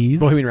overseas? What is it?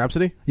 Bohemian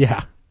Rhapsody?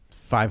 Yeah.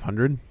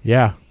 500.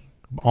 Yeah.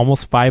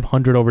 Almost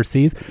 500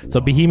 overseas.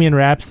 So Bohemian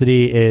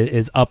Rhapsody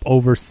is up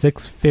over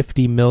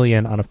 $650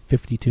 million on a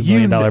 $52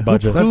 million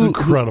budget. That's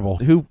incredible.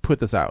 Who put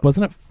this out?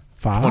 Wasn't it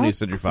Fox? 20th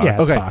Century Fox. Yeah,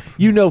 it's Okay, Fox.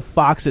 you know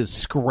Fox is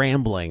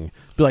scrambling.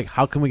 Be like,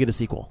 how can we get a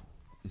sequel?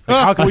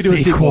 Like, how can we do a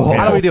sequel, sequel? yeah.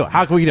 How do we do it?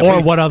 How can we get it?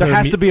 Or what other? There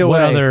has to be a what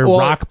way. other Well,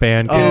 rock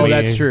band? oh, Can we,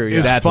 that's true. Yeah.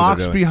 Is That's what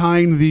Fox they're doing.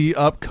 behind the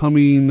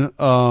upcoming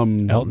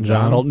Elton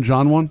John? Elton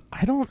John one?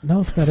 I don't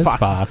know if that is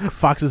Fox.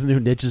 Fox's new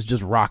niche is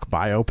just rock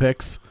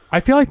biopics. I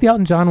feel like the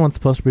Elton John one's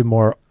supposed to be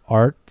more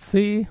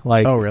artsy.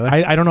 Like, Oh, really?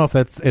 I don't know if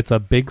it's a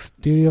big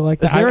studio like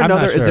that. Is there I'm not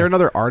another? sure. Is there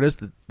another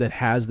artist that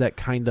has that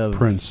kind of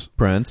Prince.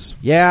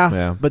 Yeah,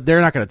 Yeah. but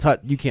they're not going to touch.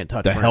 You can't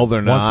touch. The Prince. hell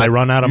they're not. Once they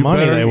run out of You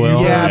money, better- they you will.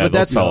 better- Yeah, Yeah, but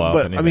they'll that's sell out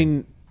but I anything.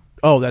 mean,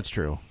 oh, that's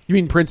true. You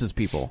mean Prince's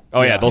people?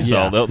 Oh yeah, they'll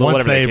sell. They'll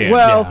Once whatever they they- can.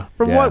 Well,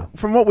 Yeah.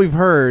 from what we've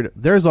heard,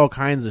 there's all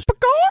kinds of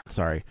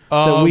sorry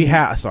that we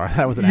have. Sorry,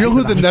 that was an You know who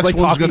accident. the I was,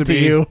 next one's talking going to be?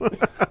 you.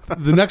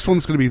 The next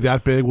one's going to be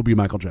that big will be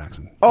Michael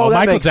Jackson. Oh, that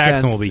Michael makes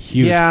Jackson sense. will be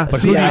huge. Yeah, but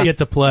see, who do I- you get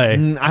to play?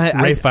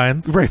 Ray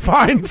Fiennes. Ray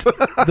Fiennes.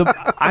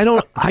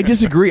 I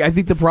disagree. I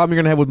think the problem you're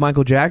going to have with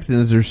Michael Jackson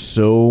is there's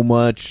so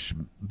much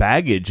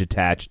baggage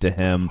attached to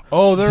him.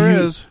 Oh,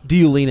 there is. Do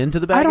you lean into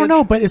the baggage? I don't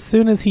know, but as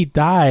soon as he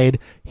died,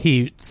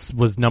 he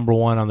was number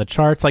 1 on the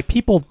charts. Like,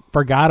 people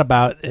forgot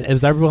about it.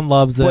 As everyone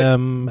loves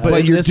him. but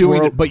in you're this doing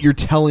world- but you're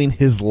telling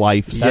his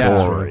life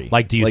That's story.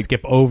 Like, do you Like-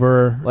 skip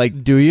over?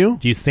 Like, Do you?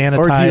 Do you sanitize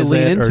Or do you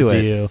lean it? into or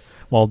it? do you?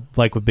 Well,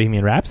 like with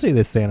Bohemian Rhapsody,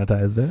 they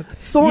sanitized it.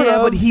 Sort yeah,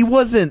 of. but he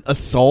wasn't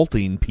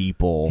assaulting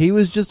people. He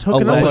was just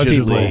hooking up with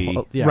Allegedly.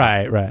 people. Yeah.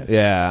 Right.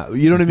 Yeah,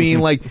 you know what I mean.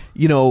 Like,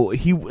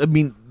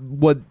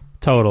 what?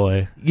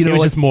 Totally. You know, it was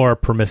like- just more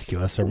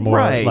promiscuous or more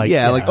Right? like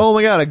like, oh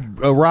my god,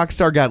 a rock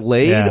star got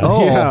laid. Yeah.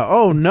 Oh, Yeah.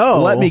 Oh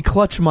no. let me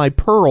clutch my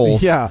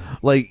pearls. Yeah.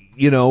 like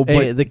but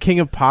Hey, the king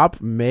of pop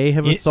may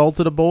have You-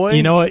 assaulted a boy.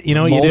 You know what you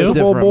do?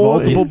 Multiple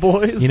boys. Multiple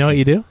boys. You know what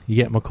you do? You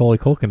get Macaulay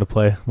Culkin to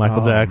play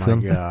Michael Jackson. Oh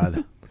my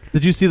god.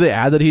 Did you see the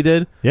ad that he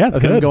did? Yeah, it's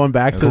of him good. going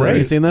back to. Have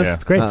you seen this? Yeah.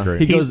 It's great. Uh,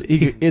 He goes.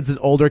 It's an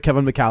older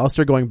Kevin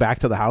McAllister going back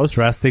to the house.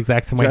 Dressed the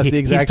exact same way. Dressed the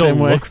exact he still same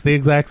way. looks the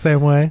exact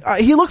same way.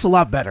 He looks a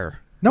lot better.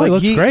 No, he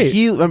looks great.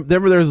 He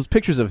remember there was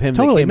pictures of him.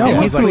 Totally. That came No,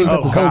 out. he's I was cleaned like, up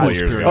oh his god, act.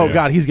 Years ago, oh yeah.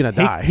 god, he's gonna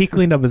die. He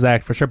cleaned up his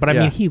act for sure. But I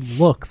Yeah.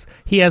 mean,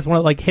 he has one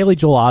of, like, Haley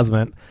Joel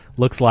Osment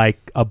looks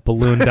like a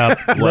ballooned up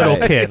little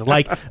kid.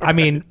 Like, I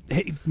mean,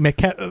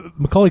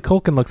 Macaulay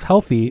Culkin looks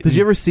healthy. Did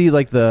you ever see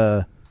like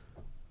the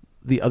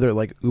other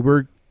like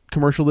Uber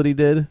commercial that he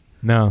did?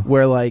 No.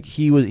 Where like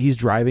he's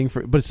driving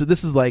for, but so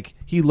this is like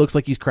he looks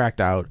like he's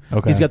cracked out.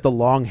 Okay. He's got the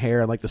long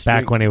hair and like the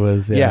Back when he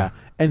was, yeah.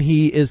 and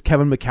he is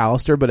Kevin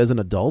McAllister, but as an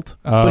adult.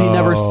 But he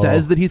never Oh.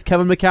 says that he's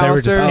Kevin were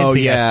McAllister. just oh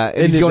hinting yeah, at-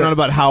 and he's and going the- on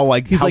about how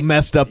He's how like,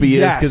 messed up he is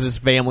yes. because his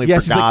family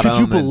Yes, he's forgot like, could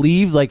you him. and-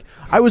 believe? Like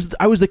I was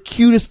the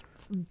cutest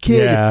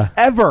kid Yeah.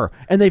 ever,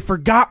 and they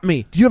forgot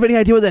me. Do you have any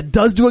idea what that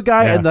does to a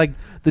guy? Yeah. And like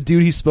the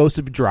dude he's supposed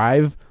to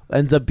drive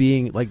ends up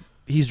being like.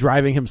 He's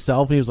driving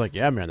himself, and he was like,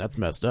 "Yeah, man, that's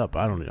messed up.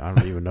 I don't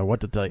even know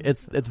what to tell you.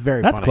 It's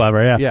very That's funny.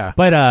 clever, yeah. yeah.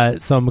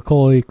 But so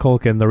Macaulay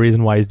Culkin, the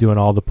reason why he's doing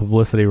all the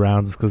publicity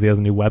rounds is because he has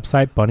a new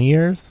website, Bunny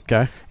Ears,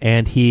 Okay,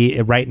 and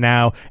he right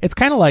now it's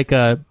kind of like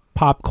a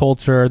pop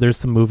culture. There's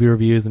some movie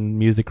reviews and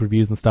music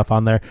reviews and stuff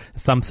on there,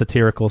 some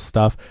satirical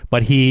stuff.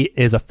 But he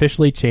is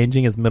officially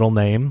changing his middle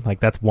name.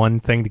 Like, that's one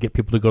thing to get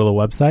people to go to the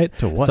website.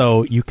 To what?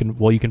 So you can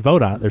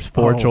vote on it. There's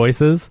 4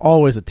 choices.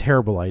 Always a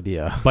terrible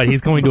idea. But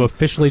he's going to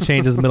officially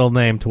change his middle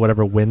name to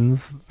whatever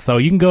wins. So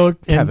you can go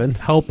and Kevin.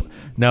 help.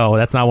 No,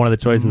 that's not one of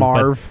the choices.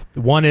 Marv.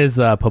 But one is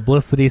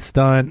publicity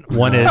stunt.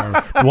 One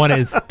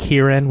is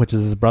Kieran, which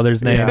is his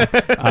brother's name.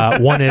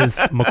 One is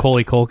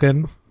Macaulay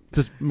Culkin.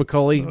 Just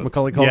Macaulay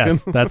Culkin.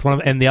 Yes, that's one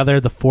of. And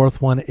the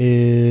fourth one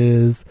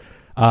is.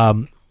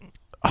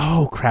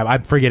 Oh crap!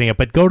 I'm forgetting it.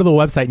 But go to the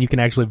website and you can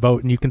actually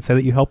vote, and you can say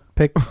that you helped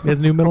pick his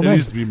new middle It name.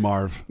 needs to be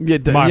Marv.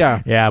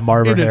 Yeah.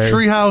 Marv. In or a Harry.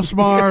 treehouse,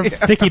 Marv.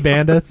 Sticky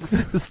Bandits.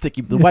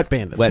 The Wet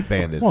Bandits. Wet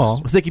Bandits.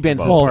 Well, Sticky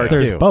Bandits is well, part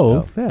there's 2.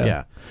 both. Oh, Yeah.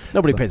 yeah.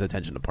 Nobody pays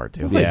attention to part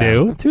 2. Yes, they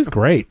do. 2's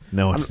great.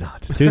 No, it's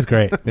not. 2's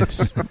great. It's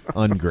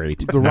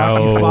ungreat. The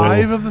Rocky No.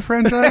 5 of the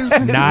franchise?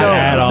 Not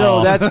at all.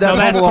 No, that's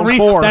Home Alone 3.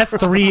 4. That's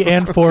 3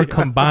 and 4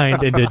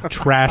 combined into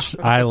Trash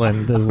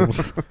Island.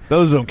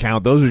 Those don't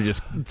count. Those are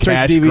just Straight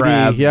cash DVD.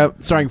 grab. Yep.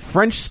 Starring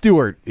French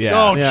Stewart. Yeah.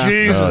 Oh, Yeah.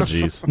 Jesus. Oh,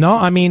 jeez. No,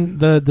 I mean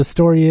the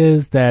story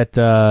is that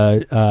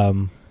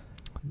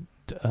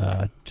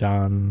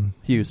John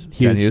Hughes.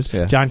 John Hughes,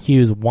 yeah. John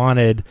Hughes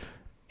wanted,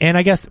 and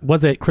I guess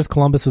was it Chris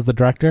Columbus was the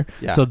director?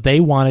 Yeah. So they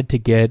wanted to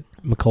get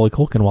Macaulay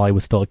Culkin while he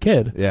was still a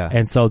kid. Yeah.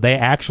 And so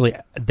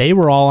they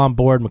were all on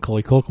board.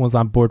 Macaulay Culkin was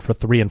on board for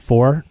 3 and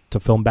 4 to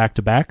film back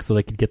to back, so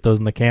they could get those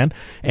in the can.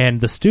 And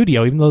the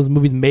studio, even though those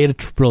movies made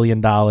 $1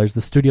 trillion,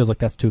 the studio's like,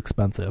 that's too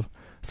expensive.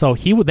 So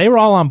they were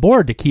all on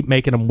board to keep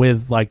making them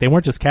with, like, they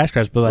weren't just cash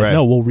grabs, but like, Right.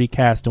 no, we'll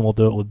recast and we'll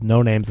do it with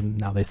no names, and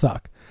now they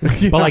suck.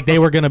 But like, they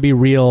were going to be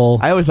real.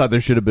 I always thought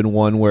there should have been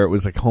one where it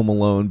was like Home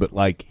Alone, but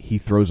like he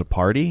throws a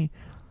party.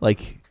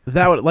 Like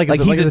That would like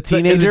he's a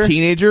teenager. He's a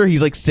teenager.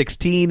 He's like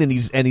 16 and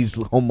he's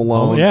home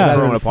alone. yeah.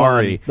 throwing a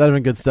party. That'd have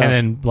been good stuff. And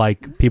then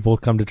like people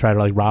come to try to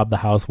like rob the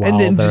house while And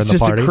then they're in the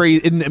just party. a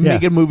crazy and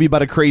make a movie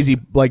about a crazy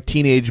like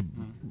teenage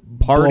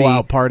party,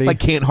 Blowout party. like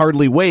Can't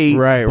Hardly Wait.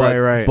 Right, but,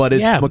 right. But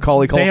it's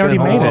Macaulay Culkin. They already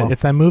and Home made Alone. it.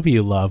 It's that movie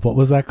you love. What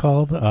was that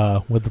called?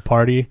 With the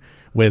party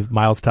with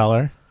Miles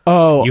Teller.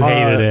 Oh, You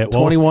hated it.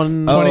 Well,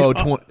 21. Oh,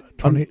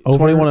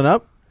 21 and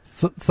up.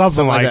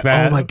 Something like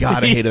that. Oh my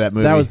god, I hated that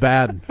movie. That was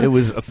bad. It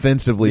was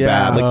offensively Yeah.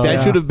 bad. Like that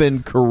yeah. should have been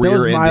That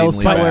was Miles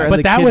career-endingly Teller bad. and But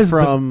the that kid was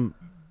from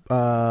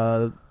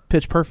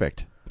Pitch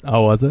Perfect.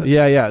 Oh, was it?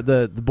 Yeah.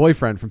 The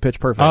boyfriend from Pitch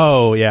Perfect.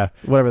 Oh, yeah.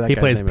 Whatever that he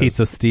guy's plays name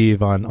Pizza is.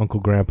 Steve on Uncle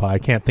Grandpa. I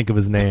can't think of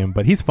his name,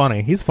 but he's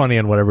funny. He's funny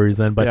in whatever he's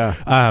in. But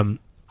Yeah.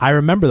 I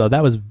remember though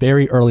that was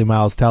very early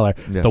Miles Teller.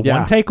 Yeah. The one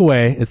Yeah.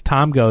 takeaway is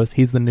Tom goes,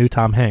 he's the new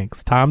Tom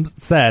Hanks. Tom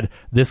said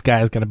this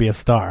guy is going to be a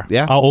star.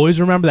 Yeah. I'll always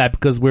remember that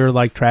because we were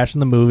like trashing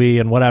the movie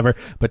and whatever.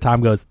 But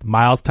Tom goes,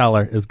 Miles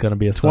Teller is going to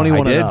be a star. 21 I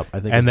and did. up, I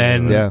think. And is the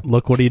name then of it. Yeah.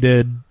 look what he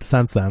did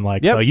since then.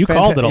 Like Yep, so, you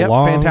called it a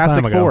long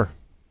Fantastic time ago. Four.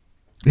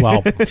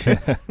 Well,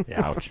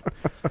 ouch.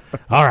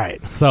 All right.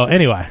 So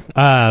anyway,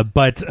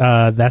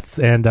 that's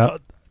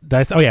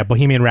Dice. Oh yeah,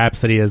 Bohemian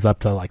Rhapsody is up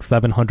to like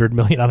 700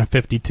 million out of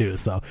 52.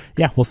 So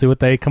yeah, we'll see what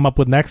they come up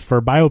with next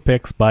for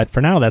biopics. But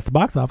for now, that's the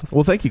box office.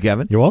 Well, thank you,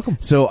 Kevin. You're welcome.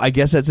 So I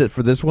guess that's it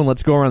for this one.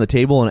 Let's go around the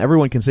table and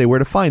everyone can say where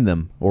to find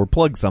them or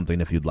plug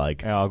something if you'd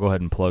like. Yeah, I'll go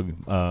ahead and plug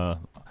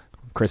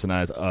Chris and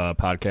I's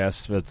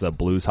podcast. It's a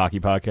blues hockey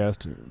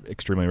podcast.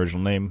 Extremely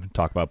original name.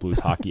 Talk about blues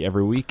hockey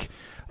every week.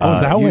 Oh,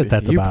 is that what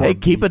that's you about? Hey,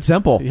 keep it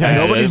simple. Yeah,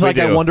 Nobody's we like,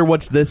 I do. wonder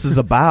what this is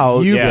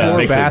about. You Yeah, it poor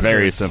makes it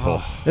very bastards.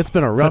 simple. It's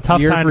been a It's a rough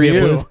tough year time for to be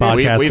a you. blues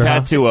podcaster. We've huh?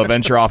 had to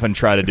venture off and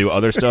try to do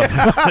other stuff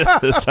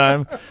this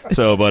time.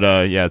 So, but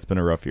yeah, it's been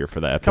a rough year for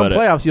that. Come but,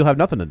 playoffs, you'll have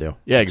nothing to do.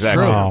 yeah,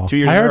 exactly. Oh. 2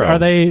 years I in a heard. row. Are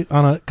they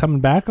coming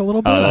back a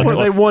little bit? that's Well,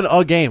 they what's- won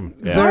a game.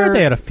 Yeah. I heard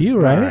they had a few,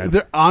 right?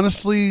 They're,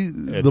 honestly,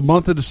 the It's-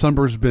 month of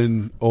December has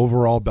been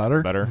overall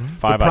better. better? The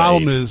 5 out of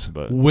problem 8, is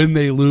but when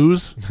they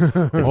lose,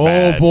 oh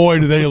bad. boy,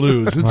 do they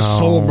lose! It's Oh.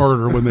 soul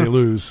murder when they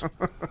lose.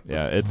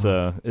 yeah, it's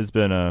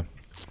been a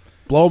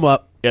Blow them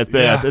up. yeah, it's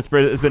been Yeah.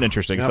 it's been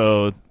interesting. Yep.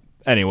 So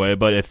anyway,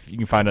 but if you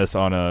can find us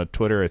on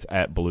Twitter, it's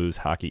at Blues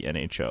Hockey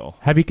NHL.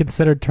 Have you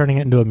considered turning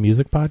it into a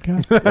music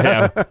podcast?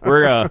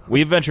 Yeah,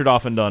 we've ventured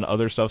off and done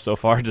other stuff so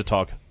far to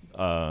talk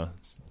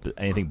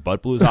anything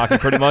but blues hockey,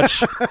 pretty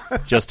much,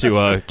 just to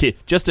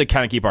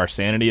kind of keep our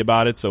sanity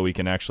about it, so we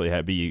can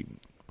actually be.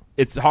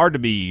 It's hard to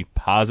be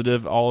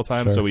positive all the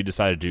time, Sure. so we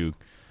decided to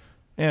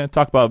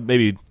talk about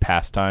maybe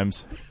past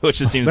times, which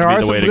just seems There to be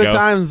are the some way to good go.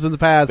 times in the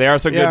past. There are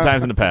some Yeah. good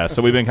times in the past,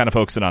 so we've been kind of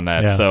focusing on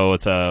that. Yeah. So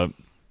it's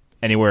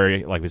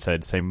anywhere, like we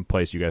said, same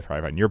place you guys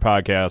probably find your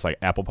podcast, like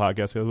Apple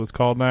Podcasts is what it's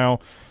called now,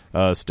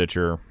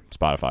 Stitcher,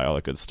 Spotify, all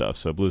that good stuff.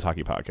 So Blues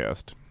Hockey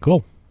Podcast.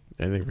 Cool.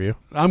 Anything for you?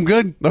 I'm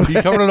good.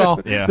 You covered it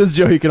all. Yeah. This is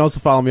Joe. You can also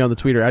follow me on the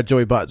Twitter at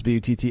Joey Butts,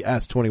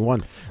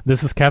 BUTTS21.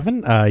 This is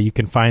Kevin. You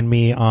can find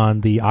me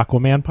on the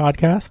Aquaman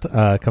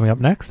podcast coming up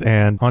next,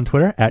 and on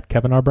Twitter at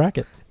Kevin R.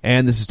 Brackett.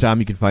 And this is Tom.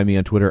 You can find me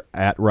on Twitter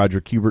at Roger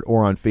Kubert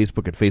or on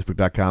Facebook at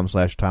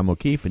Facebook.com/Tom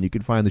O'Keefe. And you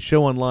can find the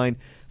show online,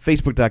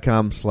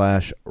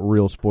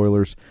 Facebook.com/Real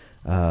Spoilers.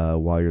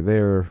 While you're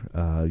there,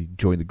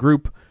 join the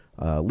group.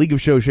 League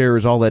of Show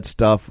Sharers, all that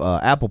stuff.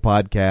 Apple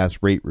Podcasts,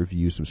 rate,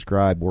 review,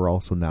 subscribe. We're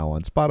also now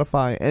on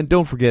Spotify. And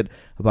don't forget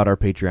about our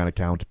Patreon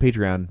account,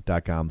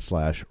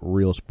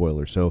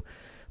 patreon.com/realspoilers. So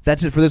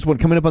that's it for this one.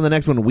 Coming up on the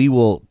next one, we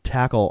will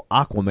tackle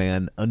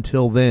Aquaman.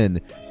 Until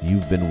then,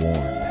 you've been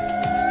warned.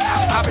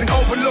 I've been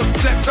overlooked,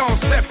 slept on,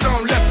 stepped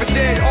on, left for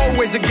dead.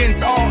 Always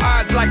against all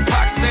odds like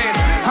Pac said.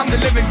 I'm the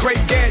living great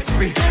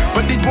Gatsby.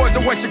 But these boys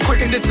will watch you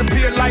quick and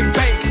disappear like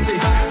Banksy.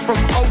 From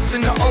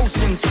ocean to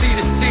ocean, sea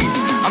to sea,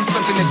 I'm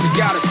something that you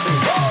gotta see.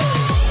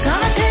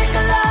 Gonna take